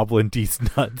say Goblin D's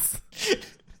nuts.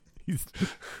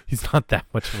 He's not that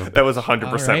much of a. That was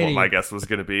 100% what my guess was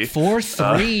going to be.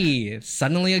 4-3.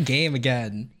 Suddenly a game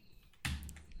again.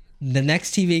 The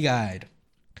next TV guide.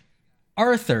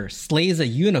 Arthur slays a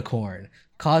unicorn,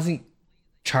 causing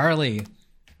Charlie.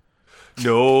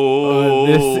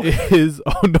 No. This is.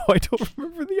 Oh no, I don't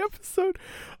remember the episode.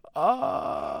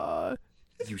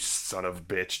 You son of a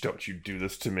bitch! Don't you do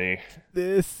this to me.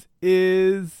 This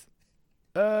is.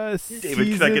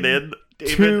 David, can I get in?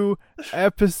 David. 2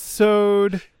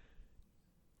 episode.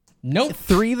 Nope.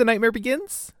 3. The Nightmare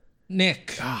Begins.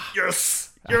 Nick. Yes.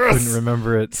 I couldn't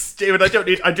remember it. David, I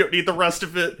don't need the rest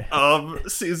of it.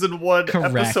 Season 1,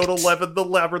 Correct. episode 11, The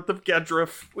Labyrinth of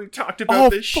Gedref. We talked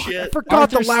about this shit. I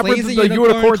forgot Arthur the Labyrinth slays of a the unicorn,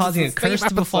 Unicorns. causing a is the same curse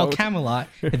to befall episode. Camelot.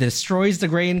 It destroys the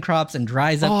grain crops and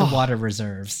dries up the water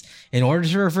reserves. In order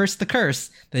to reverse the curse,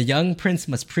 the young prince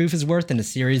must prove his worth in a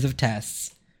series of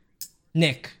tests.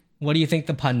 Nick, what do you think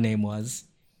the pun name was?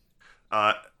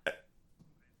 I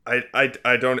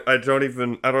don't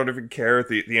even care.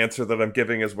 The answer that I'm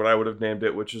giving is what I would have named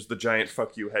it, which is the giant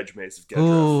fuck you hedge maze of Gedref.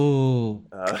 Ooh,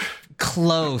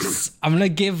 close. I'm gonna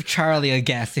give Charlie a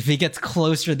guess. If he gets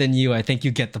closer than you, I think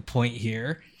you get the point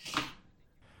here.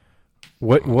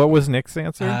 What was Nick's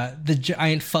answer? The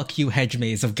giant fuck you hedge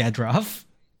maze of Gedref.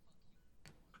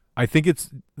 I think it's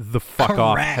the fuck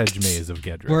off Correct. hedge maze of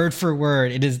Gedref. Word for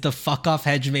word, it is the fuck off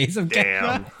hedge maze of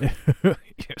Damn. Gedref.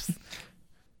 Yes.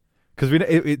 Because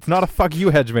it's not a fuck you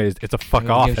hedge maze; it's a fuck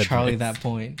I'm off gonna give hedge Charlie maze. that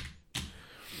point.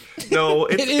 No,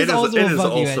 it is also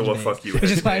a maze, fuck you. Which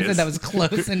is hedge why I maze. said that was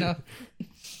close enough.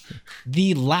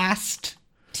 The last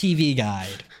TV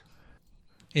guide.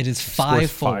 It is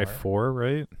 5-4. 5-4,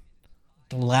 right?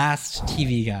 The last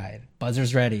TV guide.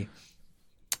 Buzzer's ready.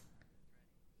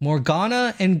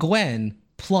 Morgana and Gwen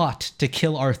plot to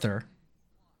kill Arthur.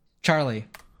 Charlie.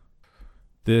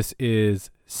 This is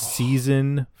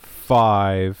season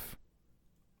 5.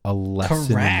 A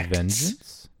lesson Correct. in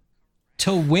vengeance.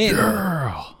 To win.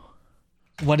 Girl.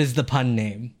 What is the pun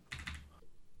name?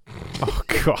 Oh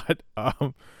God.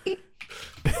 A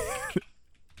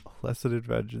lesson in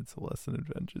vengeance. A lesson in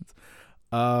vengeance.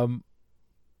 A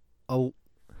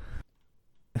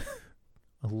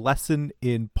lesson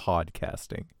in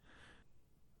podcasting.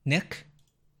 Nick?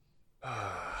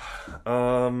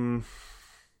 A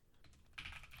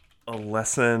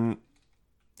lesson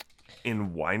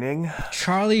in whining.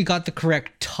 Charlie got the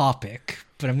correct topic,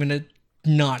 but I'm going to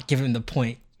not give him the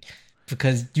point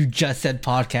because you just said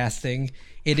podcasting.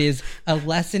 It is a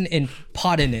lesson in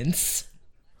podinance.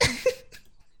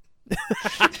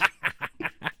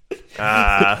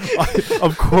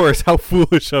 Of course, how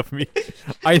foolish of me.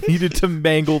 I needed to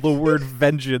mangle the word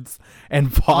vengeance and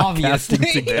podcasting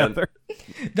Obviously. together.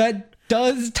 That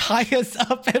does tie us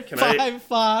up at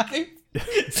 5-5.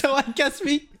 So I guess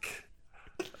we...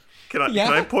 Can Yeah.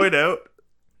 I point out?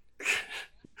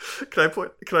 Can I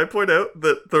point out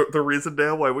that the reason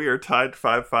now why we are tied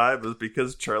 5-5 is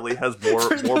because Charlie has more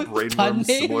brain pun worms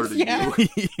similar to names,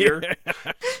 you here.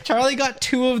 Charlie got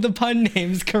 2 of the pun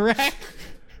names correct.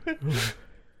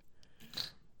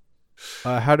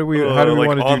 How do we Like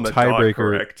want to on do the dot, tiebreaker?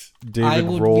 correct.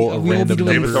 David, roll a we will random be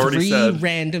doing David's number. already 3 said.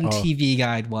 random TV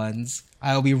guide ones.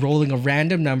 I will be rolling a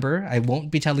random number. I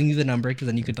won't be telling you the number because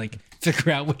then you could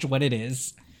figure out which one it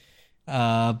is.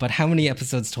 But how many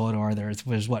episodes total are there?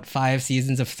 There's what, 5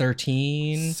 seasons of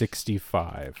 13?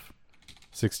 65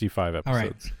 episodes. All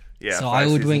right. Yeah, So 5 I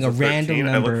will doing a seasons of 13. random I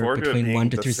look number forward to it between being 1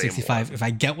 to the through same 65. one. If I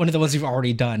get one of the ones we've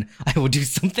already done, I will do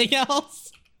something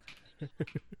else.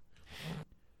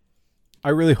 I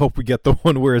really hope we get the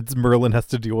one where it's Merlin has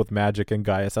to deal with magic and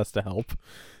Gaius has to help.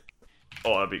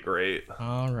 Oh, that'd be great.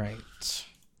 All right.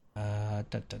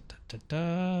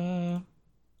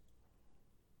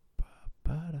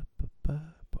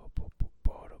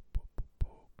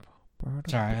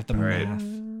 Sorry, I have the right. math.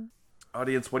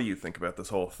 Audience, what do you think about this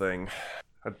whole thing?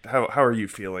 How are you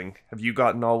feeling? Have you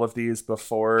gotten all of these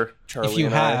before, Charlie? If you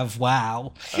and I? have,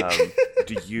 wow.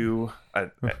 Do you?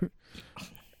 Are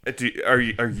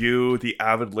you the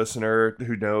avid listener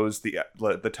who knows the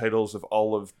titles of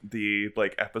all of the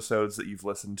episodes that you've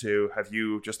listened to? Have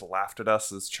you just laughed at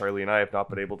us as Charlie and I have not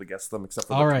been able to guess them except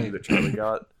for All the right. few that Charlie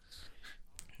got?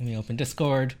 Let me open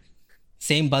Discord.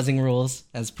 Same buzzing rules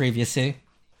as previously.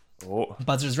 Oh,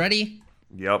 Buzzers ready?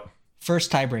 yep.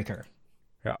 First tiebreaker.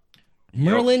 Yeah.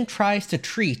 Merlin tries to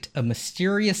treat a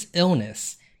mysterious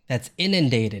illness that's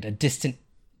inundated a distant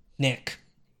Nick.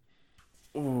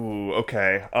 Ooh,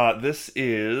 okay. This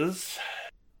is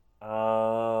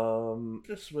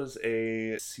This was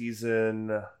a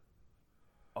season.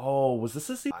 Oh, was this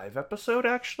a season 5 episode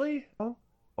actually?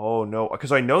 Oh no,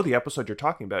 because I know the episode you're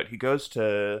talking about. He goes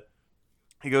to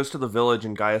the village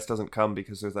and Gaius doesn't come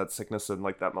because there's that sickness and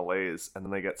like that malaise, and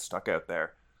then they get stuck out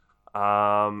there.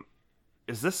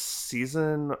 Is this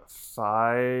season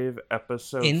 5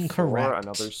 episode Incorrect. 4,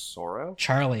 Another Sorrow?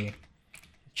 Charlie,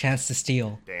 Chance to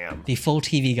Steal. Damn. The full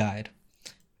TV guide.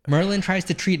 Merlin tries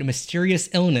to treat a mysterious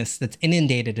illness that's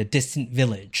inundated a distant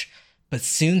village, but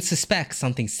soon suspects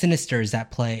something sinister is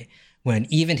at play when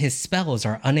even his spells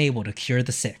are unable to cure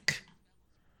the sick.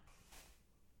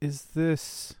 Is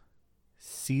this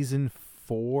season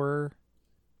 4,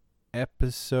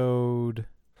 episode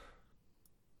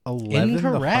 11?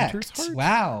 Incorrect. The Hunter's Heart?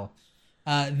 Wow.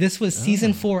 This was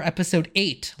season 4, episode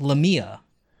 8, Lamia.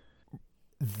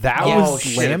 That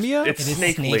was Lamia? It's It is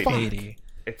Snake Lady.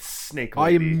 It's Snake I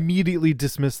Lady. immediately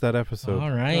dismissed that episode. All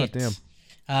right. God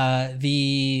damn.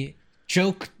 The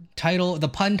joke title, the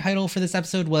pun title for this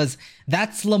episode was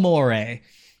 "That's L'Amore."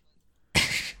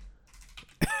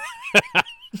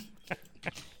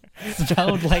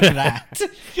 Spelled like that.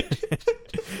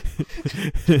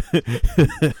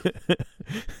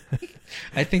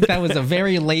 I think that was a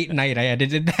very late night I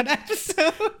edited that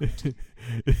episode.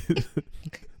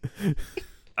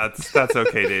 That's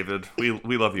okay, David.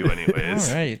 We love you anyways.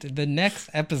 All right, the next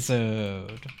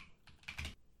episode.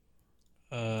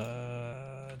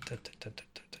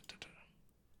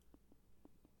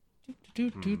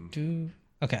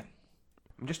 Okay.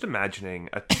 I'm just imagining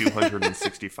a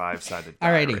 265-sided die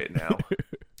Alrighty. right now.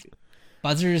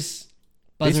 Buzzers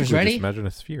Basically, ready? Just imagine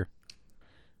a sphere.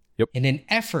 In an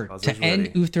effort Buzzers to end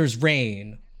ready. Uther's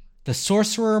reign, the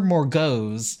sorcerer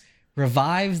Morgause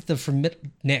revives the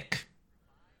Nick.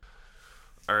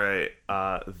 All right.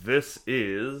 This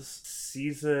is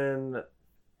season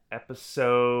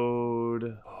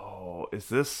episode. Oh, is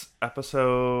this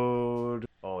episode?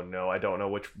 Oh no, I don't know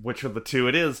which of the two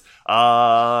it is.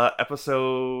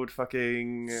 Episode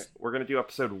fucking. We're gonna do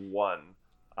episode 1.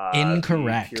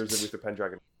 Incorrect. Tears of Uther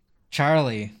Pendragon.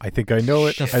 Charlie, I think I know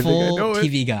it. the I think I full know it.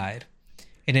 TV guide.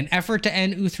 In an effort to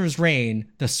end Uther's reign,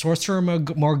 the sorcerer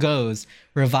Morgause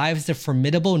revives the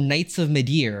formidable Knights of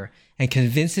Medir and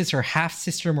convinces her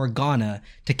half-sister Morgana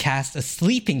to cast a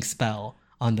sleeping spell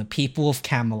on the people of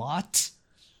Camelot.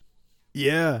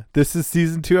 Yeah, this is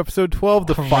season 2, episode 12,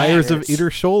 The Correct. Fires of Iter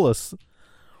Sholus.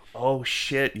 Oh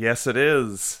shit! Yes, it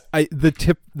is. The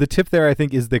tip there, I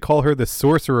think, is they call her the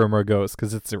Sorcerer Morgause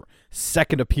because it's her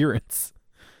second appearance.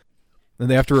 And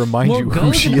they have to remind you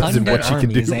who she is and what she can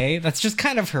do. Eh? That's just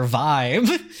kind of her vibe.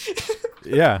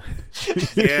 Yeah.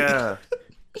 Yeah.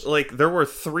 Like, there were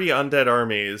 3 undead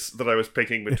armies that I was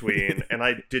picking between, and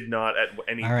I did not at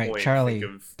any All right, point Charlie,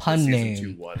 think of pun the name.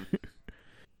 season 2 one.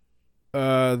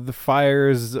 The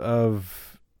Fires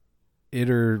of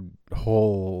Iter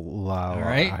Holau. All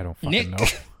right, I don't fucking Nick.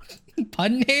 know.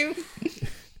 Pun name?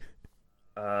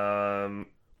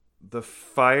 The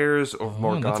Fires of that's a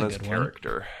Morgana's good one.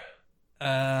 character.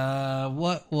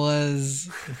 What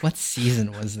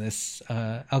season was this?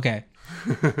 Okay.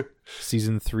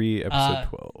 Season 3, episode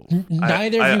 12.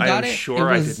 Neither of you got I'm it.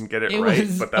 sure It was- I didn't get it it right,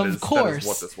 was, but that of is course,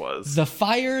 what this was. The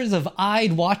Fires of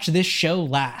I'd Watch This Show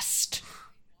Last.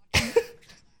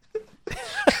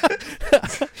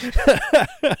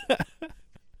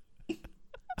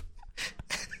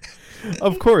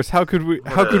 Of course. How could we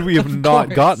have Of not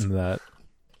course. gotten that?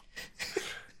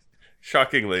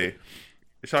 Shockingly,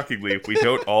 we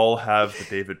don't all have the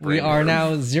David We brain are worm.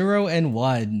 now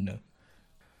 0-1.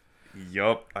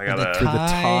 Yup, I For the gotta. For the tie,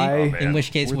 tie. Oh, man. in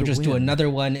which case We're we'll the just do win. another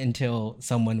one until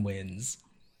someone wins.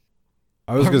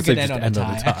 I was Or going to we say could just end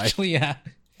on a tie. Actually, yeah.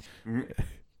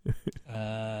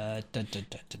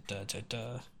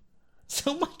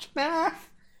 So much math.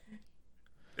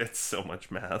 It's so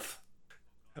much math.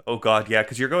 Oh god, yeah,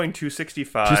 because you're going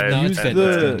 265. Just No, use it's good. the-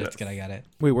 It's good. It's good. I got it.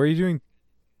 Wait, why are you doing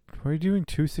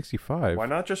 265? Why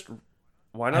not just been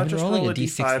roll rolling a a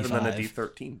D5 and then a D65.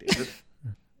 D13, David?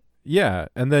 Yeah,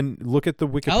 and then look at the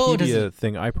Wikipedia Oh, does it-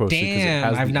 thing I posted because it Damn,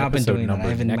 has I've the not been episode doing that. number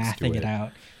I've been next to mathing it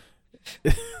out.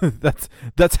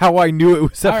 that's how I knew it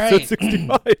was All episode right.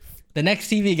 65. The next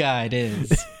TV guide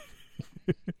is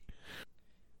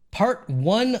part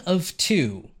 1 of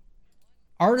 2.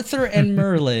 Arthur and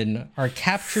Merlin are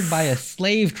captured by a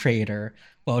slave trader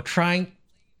while trying.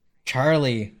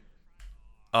 Charlie.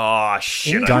 Oh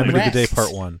shit! Diamond of the Day, Correct.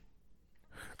 part 1.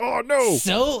 Oh no!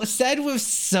 So said with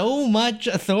so much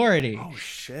authority. Oh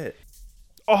shit!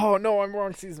 Oh no, I'm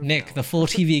wrong season. Nick, the full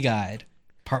TV guide.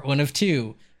 Part 1 of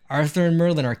 2. Arthur and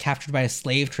Merlin are captured by a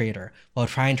slave trader while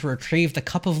trying to retrieve the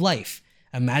Cup of Life,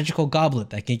 a magical goblet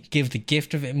that can give the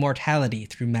gift of immortality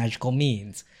through magical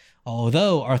means.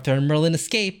 Although Arthur and Merlin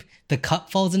escape, the cup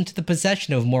falls into the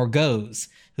possession of Morgause,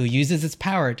 who uses its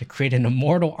power to create an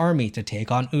immortal army to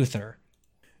take on Uther.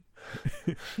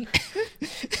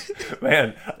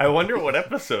 Man, I wonder what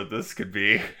episode this could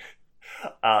be.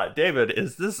 David,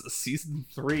 is this season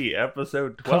 3,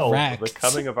 episode 12 Correct. of The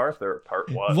Coming of Arthur,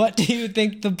 part 1? What do you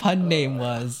think the pun name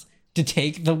was to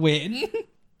take the win?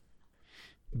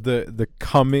 The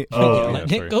coming. Let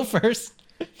Nick go first.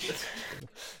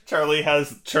 Charlie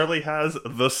has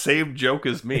the same joke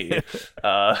as me,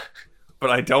 but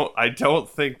I don't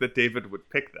think that David would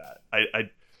pick that.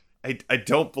 I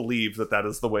don't believe that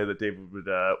is the way that David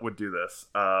would do this.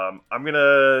 I'm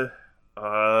gonna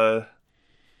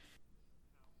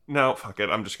no, fuck it.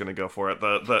 I'm just gonna go for it.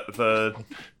 The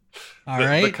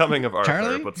Coming of Arthur,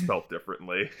 Charlie? but spelled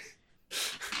differently.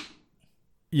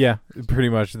 Yeah, pretty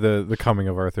much the coming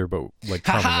of Arthur, but like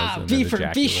coming as in an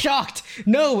ejaculate. Be shocked.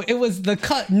 No, it was the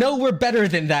cut. No, we're better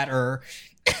than that.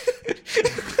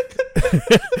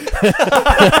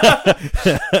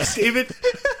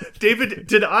 David,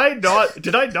 did I not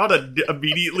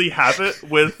immediately have it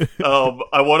with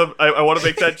I want to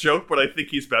make that joke, but I think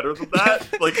he's better than that.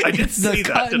 Like I didn't see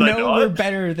that. Did I not? No, we're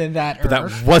better than that. But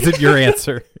that wasn't your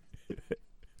answer.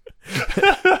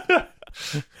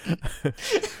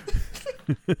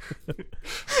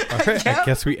 All right, I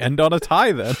guess we end on a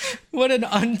tie then. What an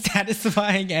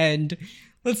unsatisfying end.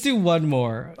 Let's do one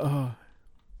more.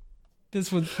 This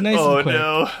was nice and quick. Oh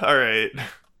no! All right.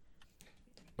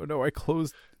 Oh no! I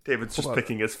closed. David's just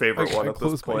picking his favorite one at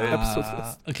this point.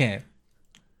 Okay.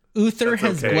 Uther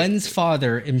has Gwen's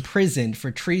father imprisoned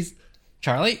for treason.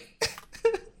 Charlie?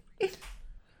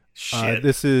 Shit.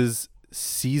 This is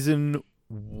season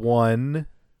 1,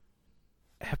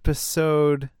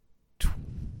 episode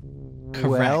 12.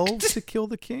 Correct. To Kill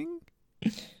the King.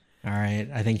 All right.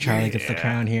 I think Charlie gets the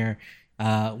crown here.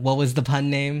 What was the pun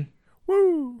name?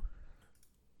 Woo!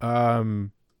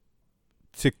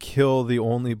 To kill the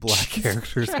only black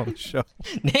characters on the show.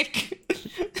 Nick?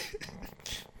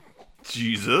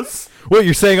 Jesus. What,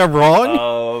 you're saying I'm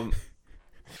wrong?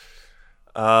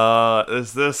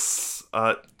 Is this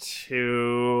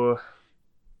to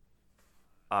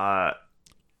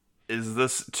is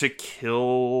this to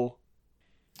kill?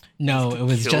 No, it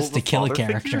was just to kill a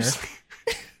character.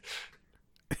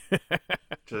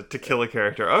 to kill a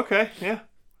character. Okay, yeah.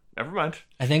 Never mind.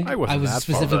 I think I was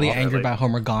specifically angry about how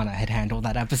Morgana had handled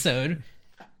that episode.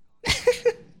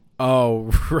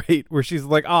 Oh, right. Where she's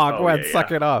like, go ahead,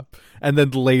 suck it up. And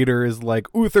then later is like,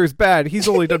 Uther's bad. He's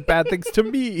only done bad things to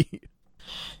me.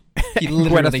 He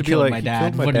literally killed my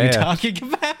dad. What are you talking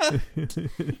about?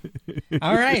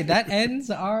 All right, that ends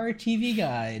our TV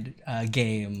Guide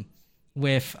game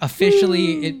with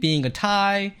officially it being a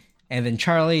tie, and then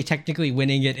Charlie technically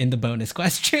winning it in the bonus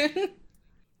question,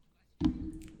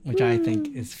 which I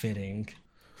think is fitting.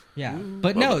 Yeah,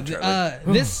 but no,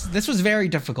 this was very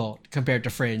difficult compared to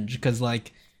Fringe because,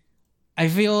 like, I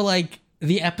feel like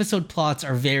the episode plots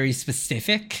are very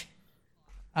specific,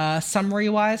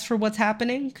 summary-wise, for what's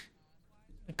happening.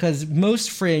 Because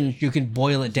most Fringe you can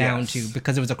boil it down to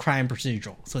because it was a crime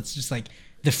procedural, so it's just like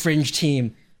the Fringe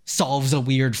team solves a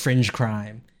weird Fringe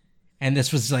crime, and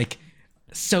this was like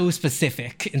so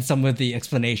specific in some of the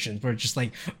explanations, where it's just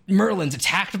like Merlin's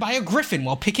attacked by a griffin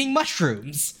while picking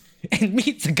mushrooms and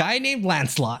meets a guy named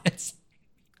Lancelot.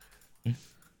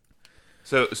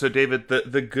 So David,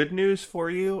 the good news for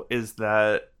you is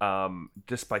that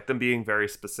despite them being very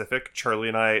specific, Charlie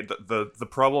and I, the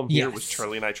problem here was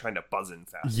Charlie and I trying to buzz in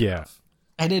fast enough.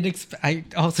 I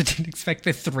also didn't expect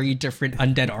the 3 different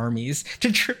undead armies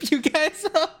to trip you guys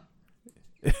up.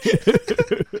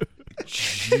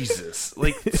 Jesus,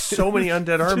 like so many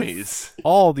undead armies.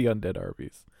 All the undead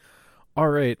armies. All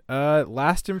right,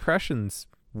 last impressions.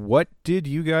 What did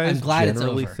you guys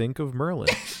generally think of Merlin?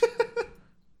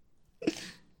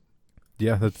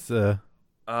 Yeah, that's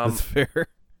fair.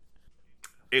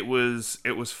 It was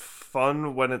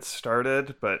fun when it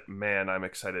started, but man, I'm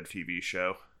excited TV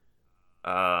show.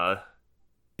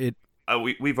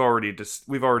 We've already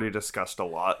discussed a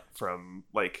lot from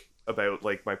about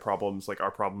my problems, our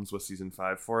problems with season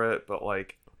 5 for it, but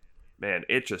man,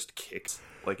 it just kicks.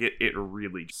 It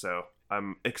really. So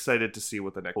I'm excited to see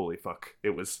what the next. Holy fuck!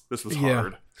 This was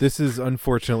hard. This is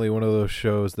unfortunately one of those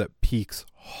shows that peaks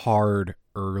hard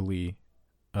early.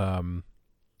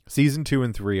 Season 2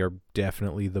 and 3 are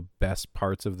definitely the best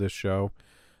parts of this show.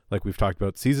 Like we've talked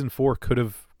about, season 4 could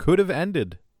have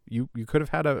ended. You could have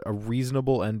had a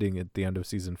reasonable ending at the end of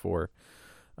season 4.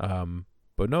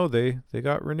 But no, they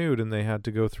got renewed and they had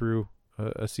to go through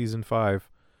a season 5.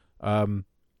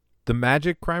 the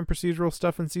magic crime procedural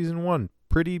stuff in season 1,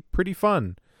 pretty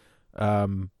fun.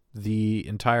 The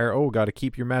entire gotta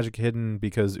keep your magic hidden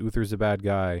because Uther's a bad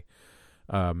guy,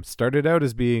 started out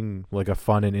as being like a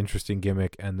fun and interesting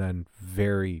gimmick, and then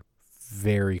very,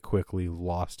 very quickly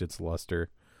lost its luster.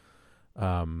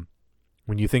 When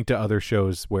you think to other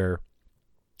shows where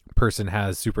person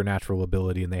has supernatural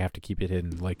ability and they have to keep it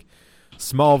hidden, like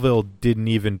Smallville didn't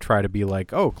even try to be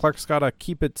like, oh, Clark's gotta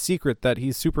keep it secret that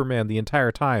he's Superman the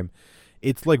entire time.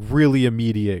 It's like really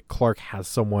immediate. Clark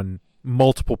has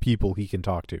multiple people he can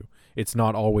talk to. It's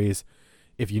not always,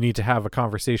 if you need to have a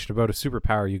conversation about a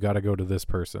superpower, you gotta go to this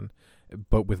person.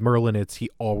 But with Merlin, he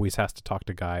always has to talk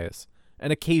to Gaius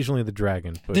and occasionally the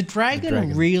dragon. But the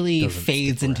dragon really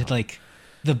fades into like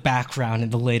the background in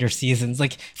the later seasons.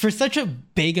 Like, for such a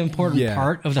big important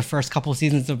part of the first couple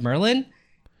seasons of Merlin,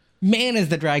 man, is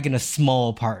the dragon a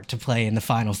small part to play in the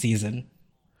final season.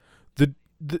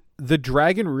 The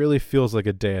dragon really feels like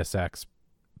a Deus Ex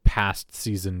past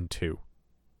season 2.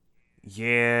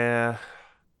 Yeah.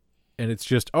 And it's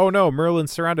just, oh no,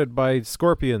 Merlin's surrounded by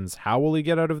scorpions. How will he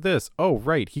get out of this? Oh,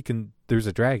 right, there's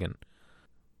a dragon.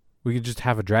 We could just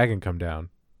have a dragon come down.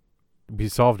 We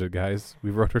solved it, guys.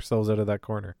 We wrote ourselves out of that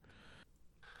corner.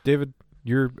 David,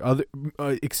 your other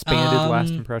expanded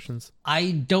last impressions?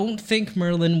 I don't think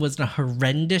Merlin was a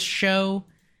horrendous show.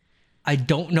 I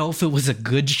don't know if it was a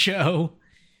good show.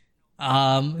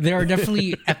 There are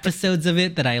definitely episodes of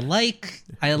it that I like.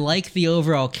 I like the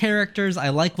overall characters. I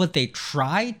like what they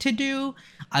tried to do.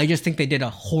 I just think they did a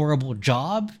horrible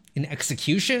job in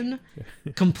execution.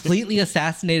 Completely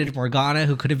assassinated Morgana,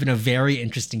 who could have been a very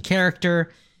interesting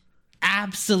character.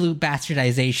 Absolute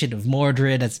bastardization of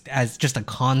Mordred as just a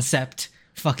concept.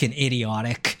 Fucking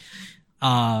idiotic.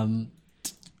 Fucking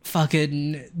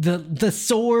the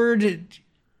sword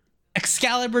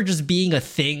Excalibur just being a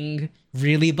thing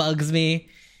really bugs me.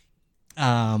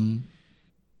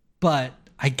 But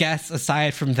I guess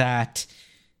aside from that,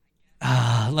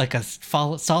 like a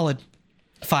solid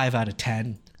 5 out of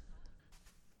 10.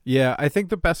 Yeah, I think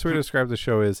the best way to describe the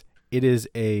show is it is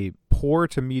a poor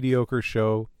to mediocre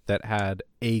show that had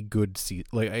a good season,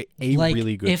 like a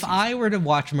really good if season. I were to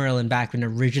watch Merlin back when it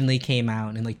originally came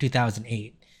out in like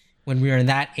 2008, when we were in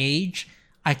that age,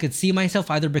 I could see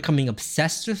myself either becoming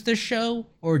obsessed with the show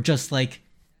or just like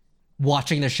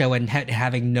watching the show and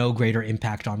having no greater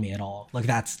impact on me at all. Like,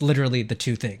 that's literally the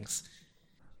two things.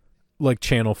 Like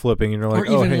channel flipping, and you're like, or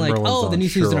even hey, like, Merlin's the new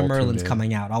season of I'll Merlin's tune in.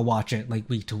 coming out. I'll watch it like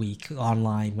week to week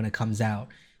online when it comes out,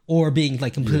 or being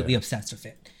like completely obsessed with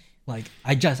it. Like,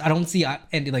 I don't see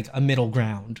any like a middle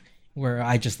ground where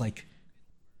I just like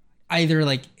either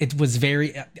like it was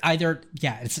very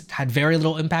it's had very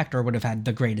little impact or would have had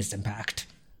the greatest impact.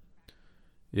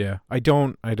 Yeah, I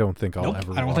don't think I'll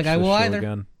ever. I don't watch think I this will show either.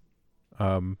 Again.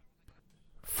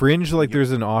 Fringe, like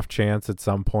there's an off chance at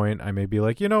some point I may be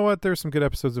like, you know what? There's some good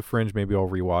episodes of Fringe. Maybe I'll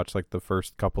rewatch like the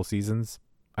first couple seasons.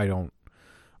 I don't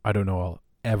know. I'll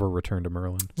ever return to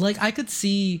Merlin. Like, I could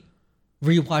see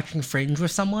rewatching Fringe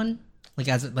with someone, like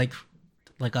as like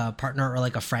a partner or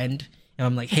like a friend, and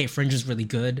I'm like, hey, Fringe is really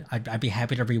good. I'd be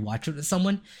happy to rewatch it with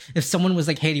someone. If someone was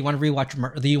like, hey, do you want to watch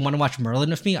Merlin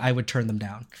with me? I would turn them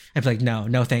down. I'd be like,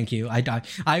 no, thank you.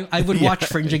 I would watch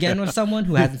Fringe again with someone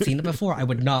who hasn't seen it before. I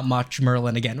would not watch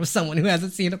Merlin again with someone who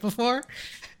hasn't seen it before.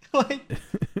 Like,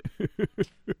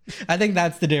 I think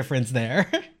that's the difference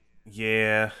there.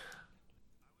 Yeah.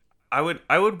 I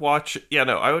would watch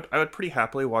I would pretty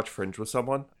happily watch Fringe with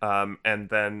someone, and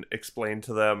then explain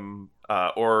to them,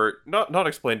 or not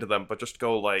explain to them, but just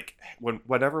go like,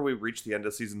 whenever we reach the end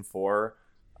of season 4,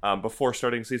 before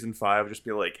starting season 5, just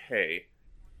be like, hey,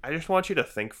 I just want you to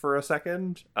think for a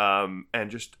second, and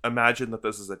just imagine that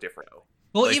this is a different show.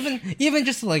 Well, like, even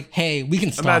just like, hey, we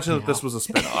can stop imagine now. that this was a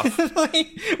spinoff.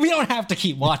 Like, we don't have to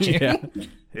keep watching.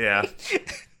 Yeah.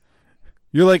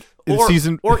 You're like,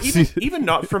 even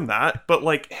not from that, but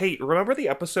like, hey, remember the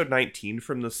episode 19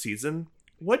 from this season?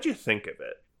 What'd you think of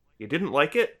it? You didn't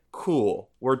like it? Cool.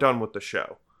 We're done with the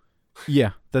show.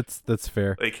 Yeah, that's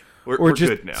fair. Like, we're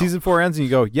good now. Season 4 ends and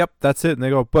you go, yep, that's it. And they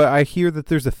go, but I hear that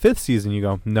there's a 5th season. You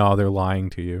go, no, they're lying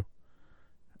to you.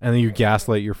 And then you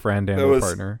gaslight your friend and your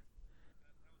partner.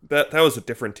 That was a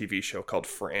different TV show called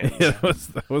Frange. Yeah,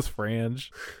 that was Frange.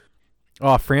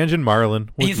 Oh, Frange and Marlin.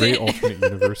 What a great alternate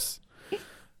universe.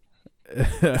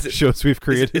 Shows we've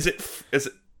created. Is it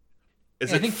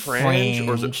Frange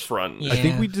or is it Frunge? Yeah. I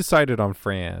think we decided on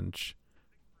Frange.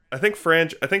 I think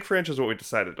Frange is what we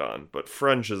decided on, but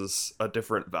Frunge is a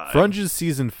different vibe. Frunge is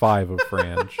season 5 of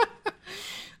Frange.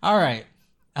 All right.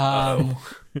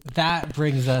 That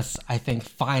brings us, I think,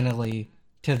 finally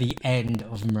to the end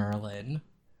of Merlin.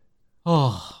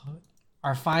 Oh,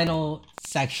 our final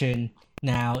section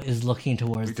now is looking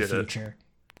towards the future.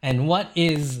 And what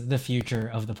is the future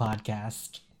of the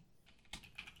podcast?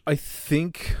 I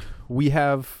think we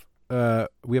have a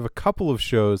couple of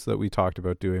shows that we talked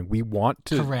about doing. We want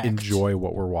to enjoy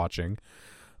what we're watching.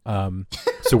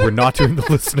 So we're not doing the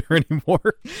listener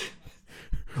anymore.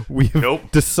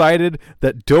 We've decided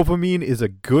that dopamine is a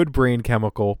good brain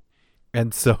chemical,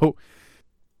 and so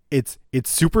it's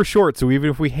super short. So even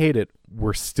if we hate it,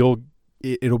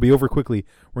 it'll be over quickly.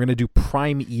 We're gonna do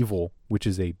Primeval, which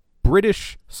is a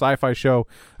British sci-fi show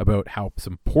about how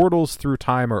some portals through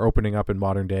time are opening up in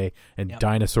modern day, and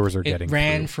dinosaurs are getting. It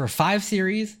ran for 5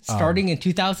 series, starting in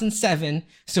 2007.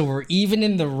 So we're even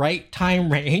in the right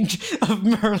time range of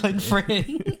Merlin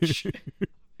Fringe.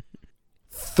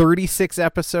 36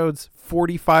 episodes,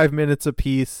 45 minutes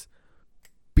apiece,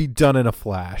 be done in a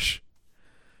flash.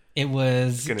 It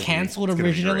was canceled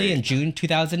originally in June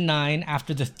 2009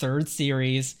 after the 3rd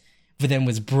series, but then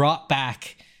was brought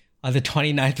back on the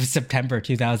 29th of September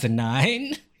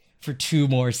 2009 for 2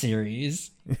 more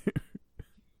series.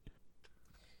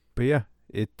 But yeah,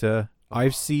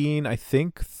 I've seen, I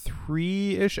think,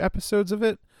 3-ish episodes of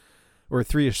it, or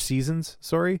 3-ish seasons,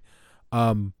 sorry.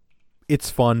 It's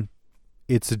fun.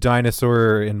 It's a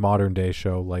dinosaur in modern day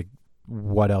show. Like,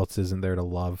 what else isn't there to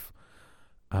love?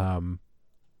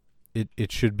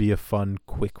 It should be a fun,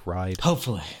 quick ride.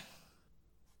 Hopefully.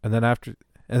 And then after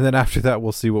that,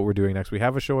 we'll see what we're doing next. We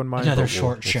have a show in mind. Another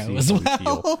short show as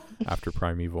well. After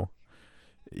Primeval.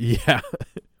 Yeah.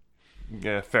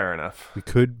 Yeah, fair enough. We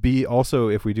could be also,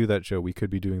 if we do that show, we could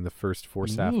be doing the first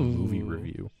FSAAF movie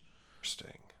review.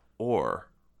 Interesting. Or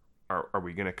are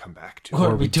we going to come back to?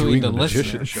 Or are we doing the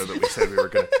listener show that we said we were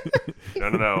going to?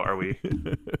 No. Are we?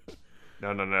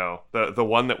 No. The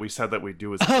one that we said that we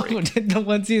do is great. The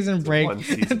 1 season break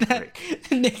that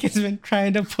Nick has been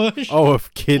trying to push. Oh,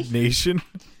 of Kid Nation.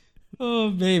 Oh,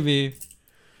 baby.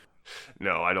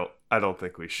 No, I don't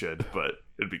think we should, but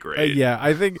it'd be great. Yeah,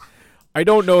 I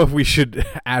don't know if we should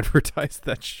advertise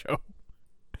that show.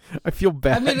 I feel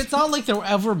bad. I mean, it's not like they'll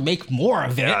ever make more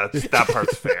of it. Yeah, that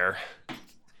part's fair.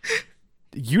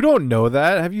 You don't know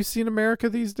that. Have you seen America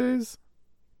these days?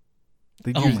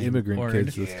 They use immigrant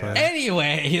kids this time.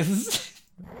 Anyways.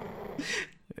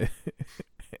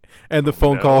 And the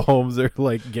phone call homes are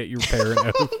like, get your parent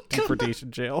out of deportation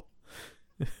jail.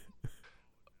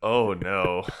 Oh,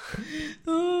 no.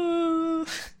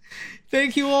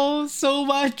 Thank you all so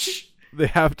much. They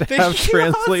have to have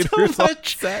translators so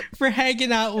much for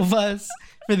hanging out with us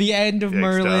for the end of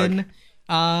Merlin.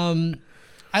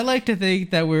 I like to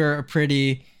think that we're a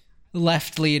pretty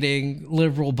left-leaning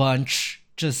liberal bunch,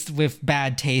 just with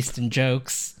bad taste and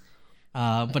jokes.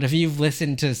 But if you've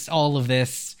listened to all of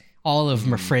this, all of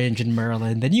Fringe and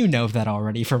Merlin, then you know that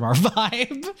already from our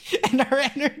vibe and our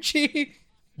energy.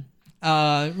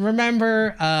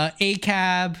 Remember,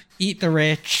 ACAB, Eat the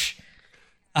Rich,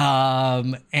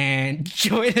 and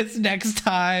join us next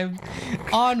time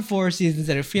on 4 Seasons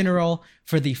at a Funeral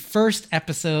for the first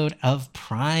episode of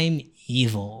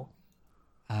Primeval.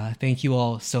 Thank you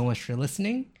all so much for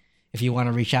listening. If you want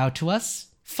to reach out to us,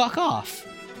 fuck off.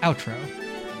 Outro.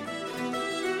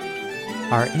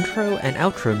 Our intro and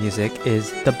outro music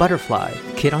is The Butterfly,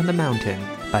 Kid on the Mountain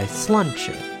by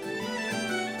Slunch.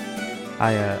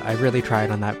 I really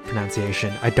tried on that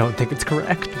pronunciation. I don't think it's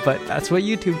correct, but that's what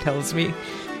YouTube tells me.